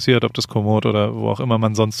 was da passiert, ob das Komoot oder wo auch immer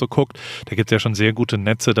man sonst so guckt. Da gibt es ja schon sehr gute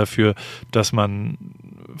Netze dafür, dass man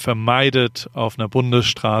vermeidet, auf einer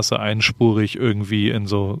Bundesstraße einspurig irgendwie in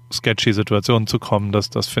so sketchy Situationen zu kommen.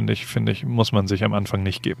 Das finde ich, muss man sich am Anfang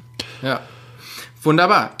nicht geben. Ja,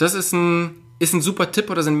 wunderbar. Das ist ein super Tipp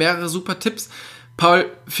oder sind mehrere super Tipps. Paul,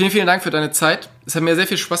 vielen, vielen Dank für deine Zeit. Es hat mir sehr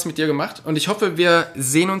viel Spaß mit dir gemacht und ich hoffe, wir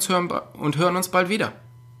sehen uns und hören uns bald wieder.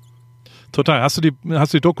 Total. Hast du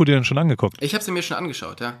die Doku dir denn schon angeguckt? Ich habe sie mir schon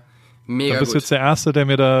angeschaut, ja. Mega gut. Du bist jetzt der Erste, der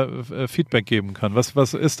mir da Feedback geben kann.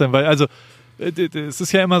 Was ist denn, weil, also es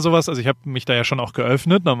ist ja immer sowas, also ich habe mich da ja schon auch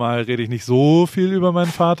geöffnet. Normal rede ich nicht so viel über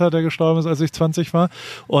meinen Vater, der gestorben ist, als ich 20 war.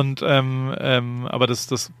 Und aber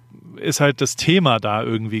das ist halt das Thema da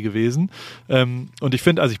irgendwie gewesen. Und ich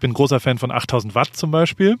finde, also ich bin ein großer Fan von 8000 Watt zum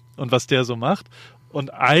Beispiel und was der so macht.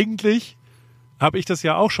 Und eigentlich habe ich das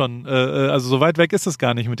ja auch schon, also so weit weg ist es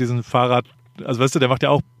gar nicht mit diesem Fahrrad. Also weißt du, der macht ja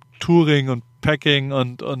auch Touring und Packing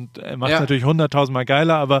und er macht natürlich 100.000 Mal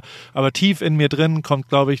geiler, aber tief in mir drin kommt,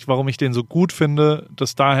 glaube ich, warum ich den so gut finde,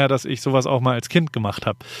 das daher, dass ich sowas auch mal als Kind gemacht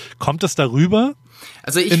habe. Kommt es darüber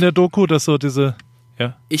in der Doku, dass so diese,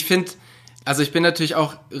 ja? Ich finde, also ich bin natürlich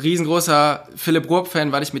auch riesengroßer Philipp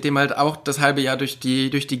Ruob-Fan, weil ich mit dem halt auch das halbe Jahr durch die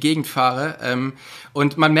Gegend fahre.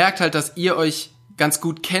 Und man merkt halt, dass ihr euch ganz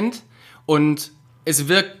gut kennt und es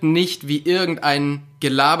wirkt nicht wie irgendein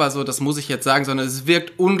Gelaber, so, das muss ich jetzt sagen, sondern es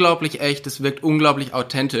wirkt unglaublich echt, es wirkt unglaublich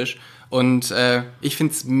authentisch und ich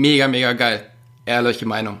find's mega, mega geil. Ehrliche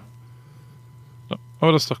Meinung. Ja,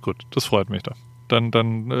 aber das ist doch gut, das freut mich doch.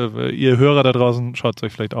 Dann ihr Hörer da draußen, schaut es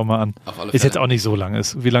euch vielleicht auch mal an. Auf alle Fälle. Ist jetzt auch nicht so lang.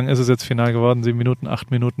 Wie lang ist es jetzt final geworden? 7 Minuten,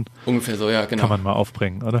 8 Minuten? Ungefähr so, ja, genau. Kann man mal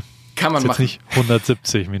aufbringen, oder? Kann man ist machen. Jetzt nicht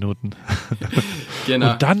 170 Minuten.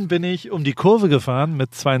 Genau. Und dann bin ich um die Kurve gefahren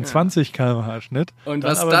mit 22 km/h Schnitt. Und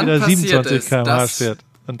dann was aber dann wieder passiert 27 ist, km/h fährt.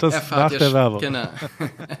 Und das nach der Werbung. Genau.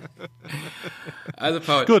 Also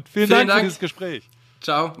Paul. Gut, vielen Dank für dieses Gespräch.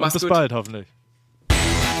 Ciao, mach's gut. Bis bald hoffentlich.